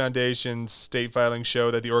for Youth Foundation's state filings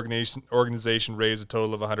show that the organization raised a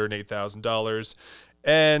total of $108,000,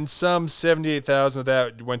 and some $78,000 of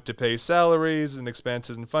that went to pay salaries and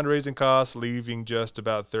expenses and fundraising costs, leaving just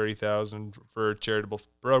about $30,000 for charitable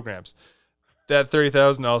programs. That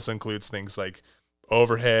 $30,000 also includes things like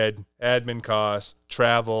overhead, admin costs,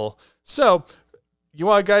 travel. So, you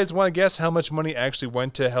guys want to guess how much money actually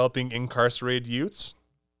went to helping incarcerated youths?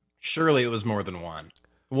 Surely it was more than one.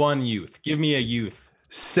 One youth. Give me a youth.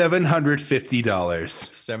 $750.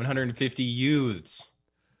 750 youths.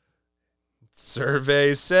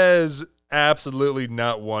 Survey says absolutely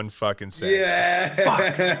not one fucking cent.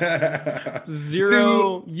 Yeah. Fuck.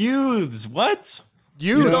 0 youths. What?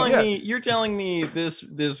 You're telling me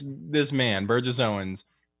this man, Burgess Owens,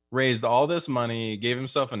 raised all this money, gave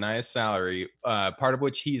himself a nice salary, part of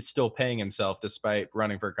which he's still paying himself despite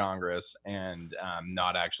running for Congress and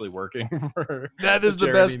not actually working for. That is the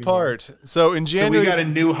best part. So in January, we got a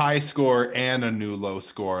new high score and a new low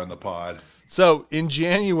score on the pod. So in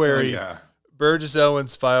January, Burgess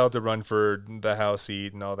Owens filed to run for the House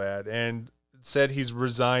seat and all that, and said he's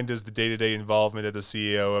resigned as the day-to-day involvement of the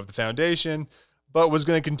CEO of the foundation, but was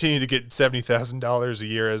going to continue to get $70,000 a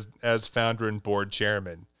year as founder and board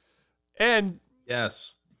chairman. And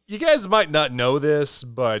yes, you guys might not know this,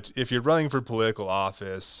 but if you're running for political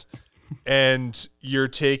office and you're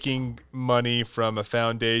taking money from a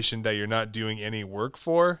foundation that you're not doing any work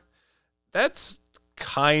for, that's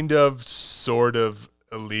kind of sort of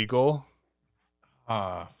illegal.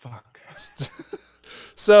 Fuck.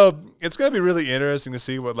 So it's going to be really interesting to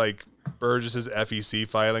see what like Burgess's FEC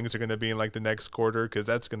filings are going to be in like the next quarter, because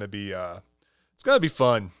that's going to be it's going to be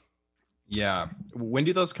fun. Yeah. When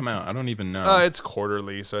do those come out? I don't even know. It's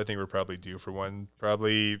quarterly, so I think we're probably due for one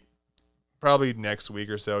probably next week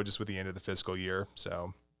or so, just with the end of the fiscal year.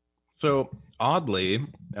 So oddly,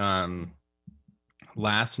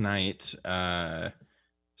 last night,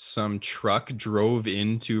 some truck drove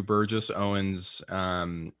into Burgess Owens'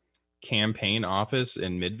 campaign office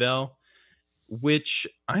in Midvale, which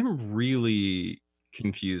I'm really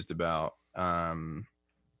confused about.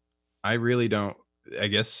 I really don't. I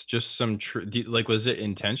guess just some like, was it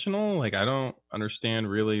intentional? Like, I don't understand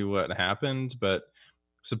really what happened, but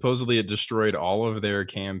supposedly it destroyed all of their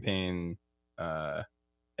campaign.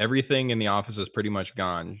 Everything in the office is pretty much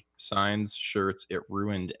gone. Signs, shirts, it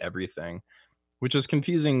ruined everything, which is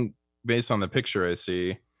confusing based on the picture I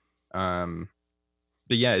see.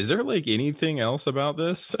 But yeah, is there like anything else about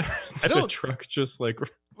this? I don't. Truck just like.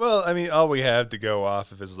 Well, I mean, all we have to go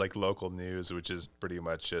off of is like local news, which is pretty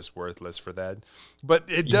much just worthless for that. But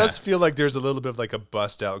it does feel like there's a little bit of like a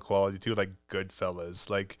bust out quality to like Goodfellas.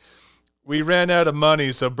 Like, we ran out of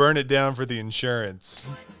money, so burn it down for the insurance.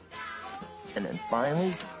 And then finally,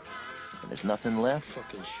 when there's nothing left,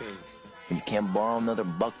 fucking shit, and you can't borrow another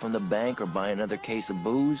buck from the bank or buy another case of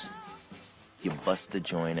booze, you bust the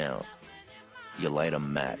joint out. You light a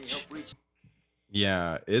match.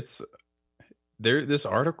 Yeah, it's there. This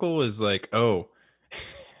article is like, the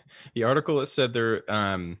article that said there,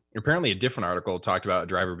 apparently a different article talked about a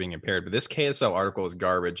driver being impaired, but this KSL article is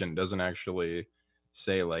garbage and doesn't actually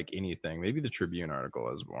say like anything. Maybe the Tribune article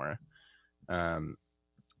has more.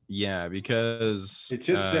 Yeah, because it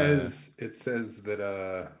just says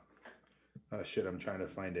that shit, I'm trying to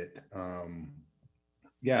find it.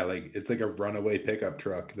 Yeah, like it's like a runaway pickup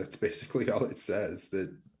truck. That's basically all it says,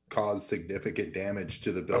 that caused significant damage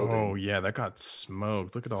to the building. Oh yeah, that got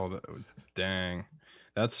smoked. Look at all that. Dang,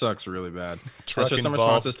 that sucks really bad. Truck That's just some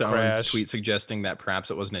responses to crash. Owens' tweet suggesting that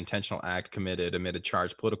perhaps it was an intentional act committed amid a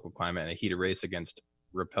charged political climate and a heated race against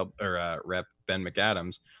Rep Ben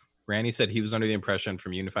McAdams. Randy said he was under the impression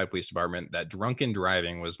from Unified Police Department that drunken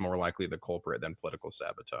driving was more likely the culprit than political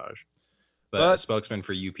sabotage. But a spokesman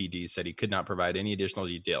for UPD said he could not provide any additional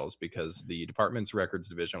details because the department's records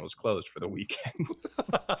division was closed for the weekend.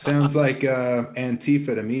 Sounds like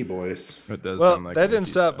Antifa to me, boys. It does well, sound like that didn't Antifa.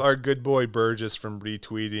 stop our good boy Burgess from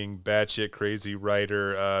retweeting batshit crazy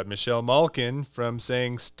writer Michelle Malkin from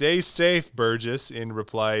saying, "Stay safe, Burgess," in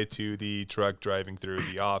reply to the truck driving through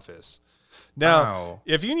the office. Now,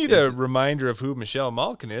 if you need a reminder of who Michelle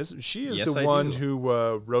Malkin is, she is the one who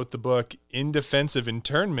wrote the book In Defense of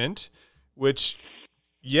Internment, which,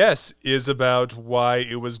 yes, is about why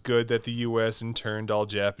it was good that the U.S. interned all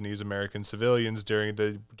Japanese American civilians during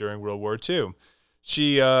World War II.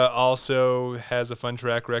 She also has a fun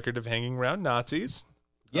track record of hanging around Nazis.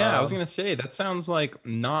 Yeah, I was going to say, that sounds like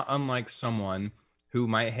not unlike someone who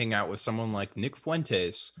might hang out with someone like Nick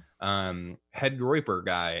Fuentes, head Groyper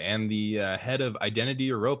guy, and the head of Identity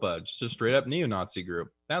Europa, just a straight up neo-Nazi group.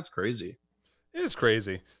 That's crazy. It is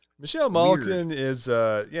crazy. Michelle Malkin is,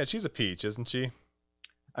 she's a peach, isn't she?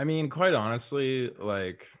 I mean, quite honestly,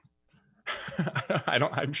 like,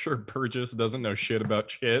 I'm sure Burgess doesn't know shit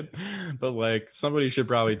about shit, but like, somebody should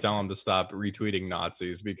probably tell him to stop retweeting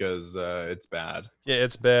Nazis because it's bad. Yeah,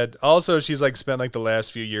 it's bad. Also, she's like spent like the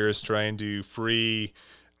last few years trying to free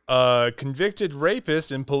convicted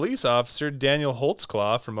rapist and police officer Daniel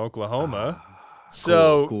Holtzclaw from Oklahoma.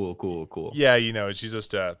 So cool. Yeah, she's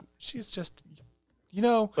just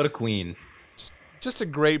what a queen. Just a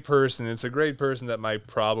great person. It's a great person that my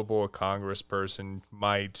probable congressperson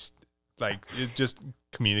might like. It just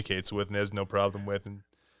communicates with and has no problem with. And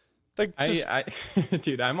like,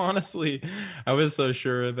 dude, I was so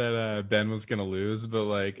sure that Ben was gonna lose, but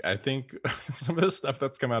like, I think some of the stuff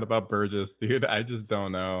that's come out about Burgess, dude, I just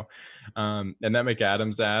don't know. And that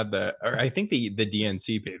McAdams ad I think the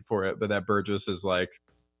DNC paid for it, but that Burgess is like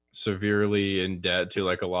severely in debt to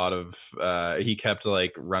like a lot of he kept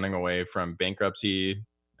like running away from bankruptcy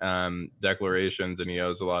declarations, and he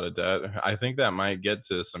owes a lot of debt. I think that might get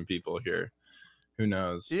to some people here. Who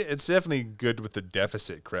knows? Yeah, it's definitely good with the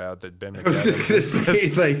deficit crowd that Ben McAdams. I was just gonna say,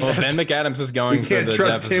 like, Ben McAdams is going. You can't for the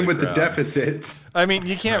trust him with crowd. the deficit. I mean,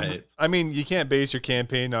 you can't. Right. I mean, you can't base your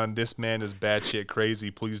campaign on this man is batshit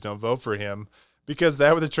crazy. Please don't vote for him, because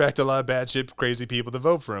that would attract a lot of batshit crazy people to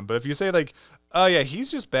vote for him. But if you say like, oh yeah,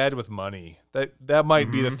 he's just bad with money, that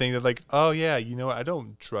might be the thing that like, oh yeah, I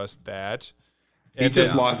don't trust that. He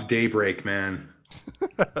just lost Daybreak, man.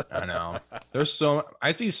 I know.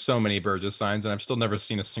 I see so many Burgess signs, and I've still never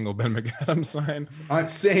seen a single Ben McAdams sign.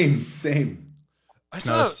 Same.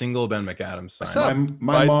 Not a single Ben McAdams sign.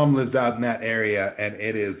 My mom lives out in that area, and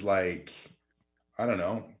it is like, I don't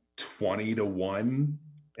know, 20-1.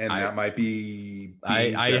 And that might be.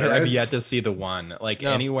 I have yet to see the one. Like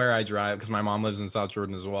anywhere I drive, because my mom lives in South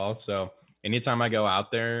Jordan as well. So anytime I go out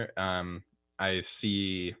there, I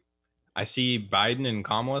see Biden and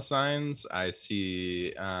Kamala signs. I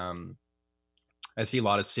see a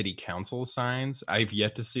lot of city council signs. I've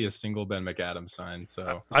yet to see a single Ben McAdams sign.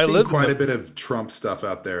 So I live quite a bit of Trump stuff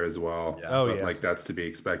out there as well. Yeah. Like that's to be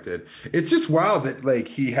expected. It's just wild that like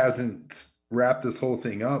he hasn't wrap this whole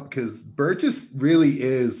thing up, because Burgess really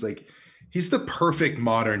is like, he's the perfect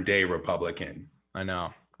modern day Republican. I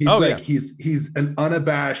know. He's he's an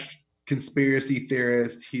unabashed conspiracy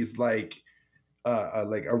theorist. He's like a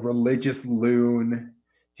religious loon.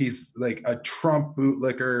 He's like a Trump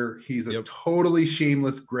bootlicker. He's a totally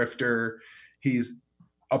shameless grifter. He's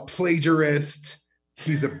a plagiarist.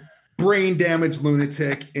 He's a brain damaged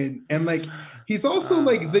lunatic, and like he's also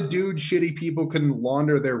like the dude shitty people can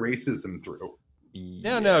launder their racism through.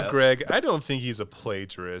 No, Greg, I don't think he's a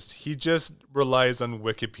plagiarist. He just relies on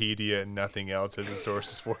Wikipedia and nothing else as his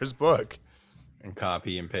sources for his book. And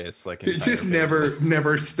copy and paste like it just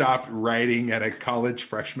never stopped writing at a college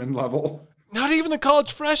freshman level. Not even the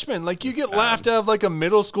college freshman. Like you get laughed out of like a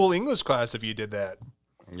middle school English class if you did that.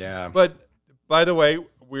 Yeah. But by the way,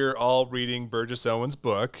 we're all reading Burgess Owens'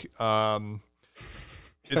 book.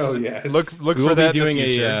 Yes. Look for that. We'll be doing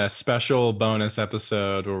a special bonus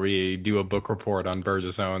episode where we do a book report on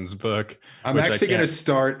Burgess Owens' book. I'm actually going to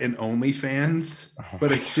start an OnlyFans,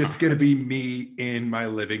 but it's just going to be me in my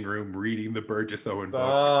living room reading the Burgess Owens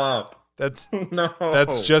book. That's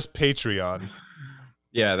just Patreon.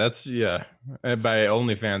 Yeah, And by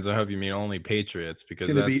OnlyFans, I hope you mean only Patriots, because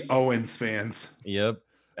it's going to be Owens fans. Yep.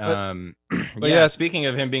 But speaking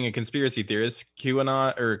of him being a conspiracy theorist,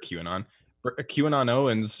 QAnon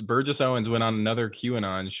Owens, Burgess Owens went on another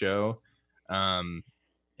QAnon show, and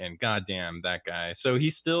goddamn that guy. So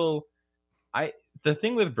he's still, the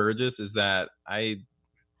thing with Burgess is that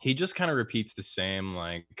he just kind of repeats the same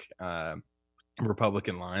like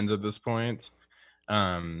Republican lines at this point,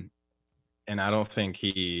 and I don't think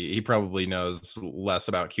he probably knows less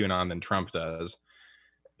about QAnon than Trump does,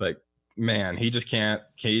 but man, he just can't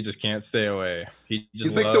stay away.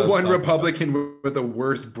 He's like the one Republican with a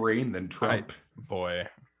worse brain than Trump. I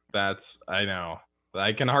know.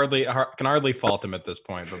 I can hardly fault him at this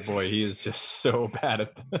point, but boy, he is just so bad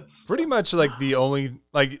at this. Pretty much like the only,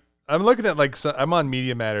 like I'm looking at I'm on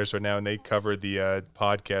Media Matters right now, and they covered the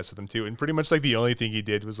podcast with him too, and pretty much like the only thing he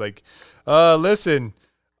did was like, listen,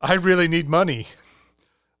 I really need money.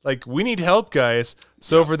 Like, we need help, guys.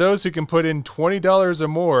 So for those who can put in $20 or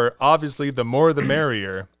more, obviously the more the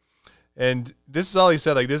merrier. And this is all he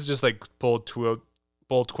said. Like, this is just like bold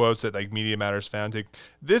quotes that like Media Matters found. Like,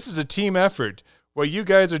 this is a team effort. What you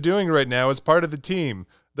guys are doing right now is part of the team.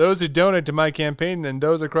 Those who donate to my campaign and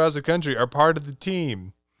those across the country are part of the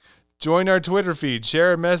team. Join our Twitter feed, share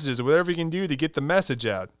our messages, whatever you can do to get the message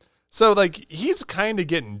out. So, like, he's kind of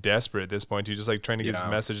getting desperate at this point, too, just, like, trying to get his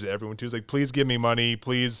message to everyone, too. He's like, please give me money.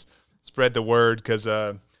 Please spread the word, because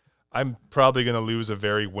I'm probably going to lose a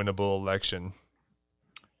very winnable election.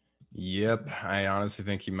 Yep, I honestly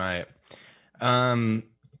think he might.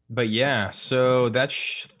 But, yeah, so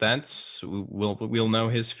we'll know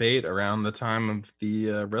his fate around the time of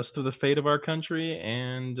the rest of the fate of our country,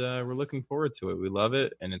 and we're looking forward to it. We love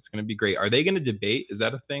it, and it's going to be great. Are they going to debate? Is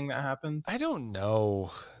that a thing that happens? I don't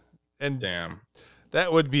know. And damn,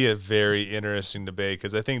 that would be a very interesting debate,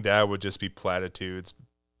 because I think that would just be platitudes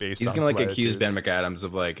based on. He's gonna like accuse Ben McAdams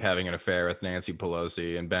of like having an affair with Nancy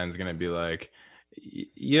Pelosi, and Ben's gonna be like,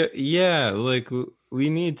 yeah, like we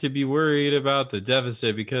need to be worried about the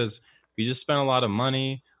deficit because we just spent a lot of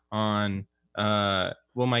money on. Well,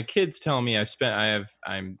 my kids tell me I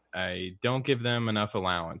don't give them enough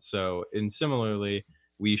allowance. So, and similarly,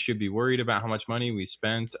 we should be worried about how much money we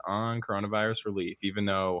spent on coronavirus relief, even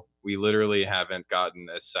though we literally haven't gotten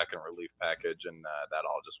a second relief package, and that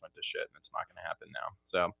all just went to shit, and it's not going to happen now.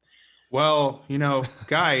 So, well,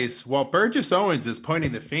 guys, while Burgess Owens is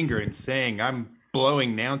pointing the finger and saying, I'm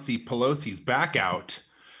blowing Nancy Pelosi's back out,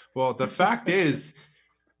 well, the fact is,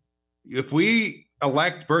 if we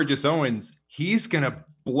elect Burgess Owens, he's going to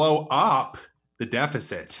blow up the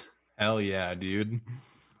deficit. Hell yeah, dude.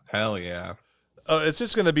 Hell yeah. It's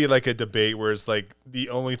just going to be like a debate where it's like the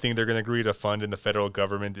only thing they're going to agree to fund in the federal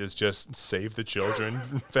government is just Save the Children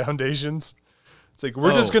foundations. It's like,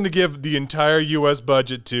 we're just going to give the entire U.S.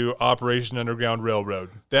 budget to Operation Underground Railroad.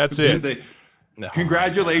 That's it.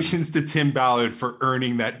 Congratulations to Tim Ballard for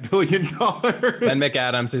earning that $1 billion. And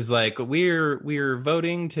McAdams is like, we're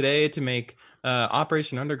voting today to make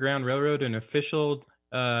Operation Underground Railroad an official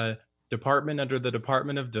department under the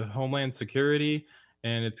Department of Homeland Security,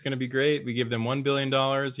 and it's going to be great. We give them $1 billion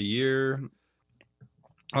a year.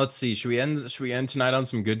 Let's see. Should we end tonight on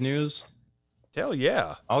some good news? Hell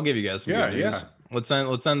yeah! I'll give you guys some good news. Yeah. Let's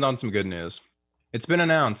end on some good news. It's been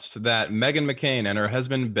announced that Meghan McCain and her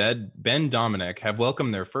husband Ben Dominic have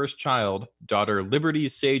welcomed their first child, daughter Liberty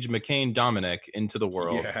Sage McCain Dominic, into the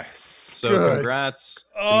world. Yes. So congrats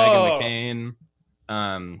to Meghan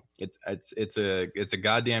McCain. It's a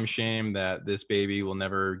goddamn shame that this baby will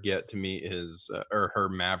never get to meet his or her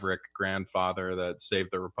maverick grandfather that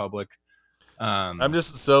saved the Republic. I'm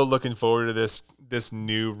just so looking forward to this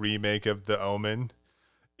new remake of The Omen.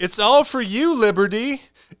 It's all for you, Liberty.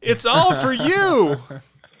 It's all for you.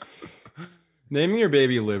 Naming your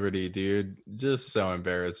baby Liberty, dude. Just so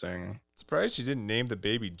embarrassing. Surprised you didn't name the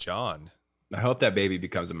baby John. I hope that baby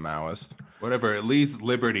becomes a Maoist. Whatever. At least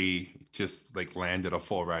Liberty just like landed a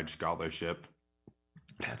full ride scholarship.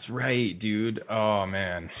 That's right, dude. Oh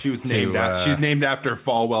man. She was named she's named after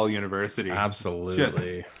Falwell University.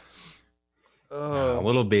 Absolutely.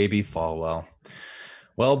 Little baby Falwell.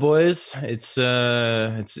 Well, boys, it's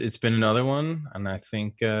been another one, and I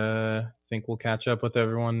think we'll catch up with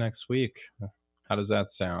everyone next week. How does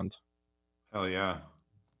that sound? Hell yeah.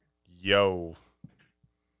 Yo.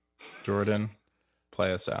 Jordan,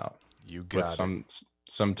 play us out. You got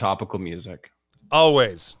some topical music.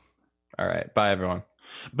 Always. All right. Bye, everyone.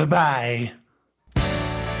 Bye-bye.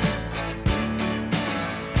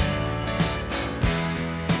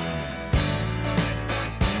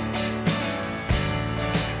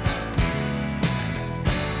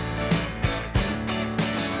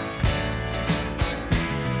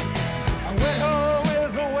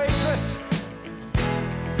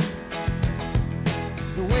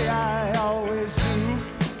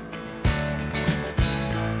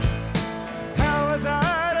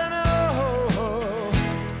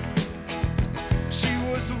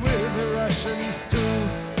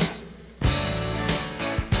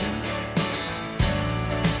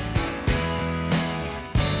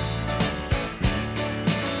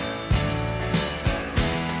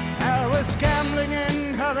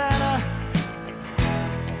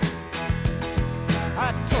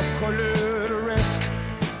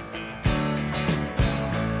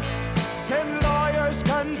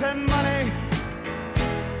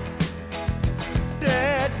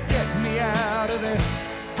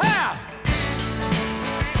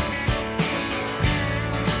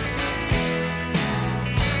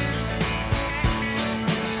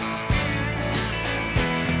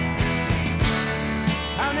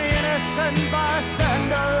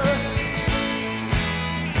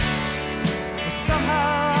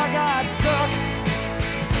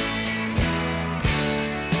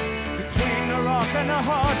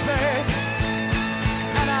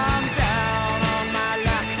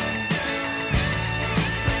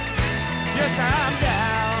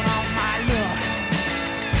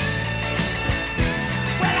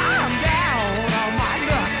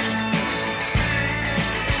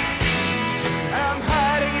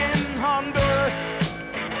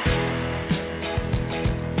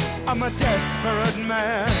 I'm a desperate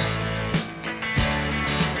man.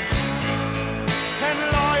 Send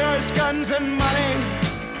lawyers, guns, and money.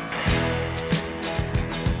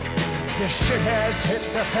 This shit has hit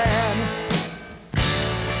the fan.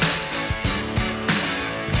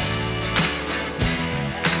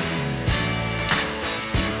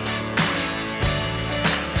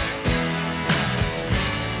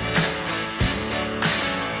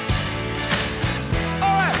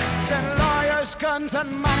 Guns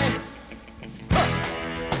and money.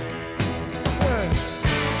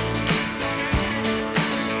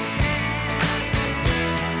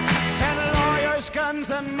 Send lawyers, guns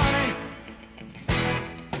and money.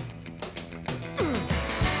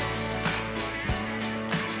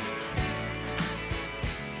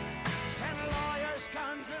 Send lawyers,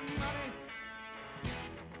 guns and money.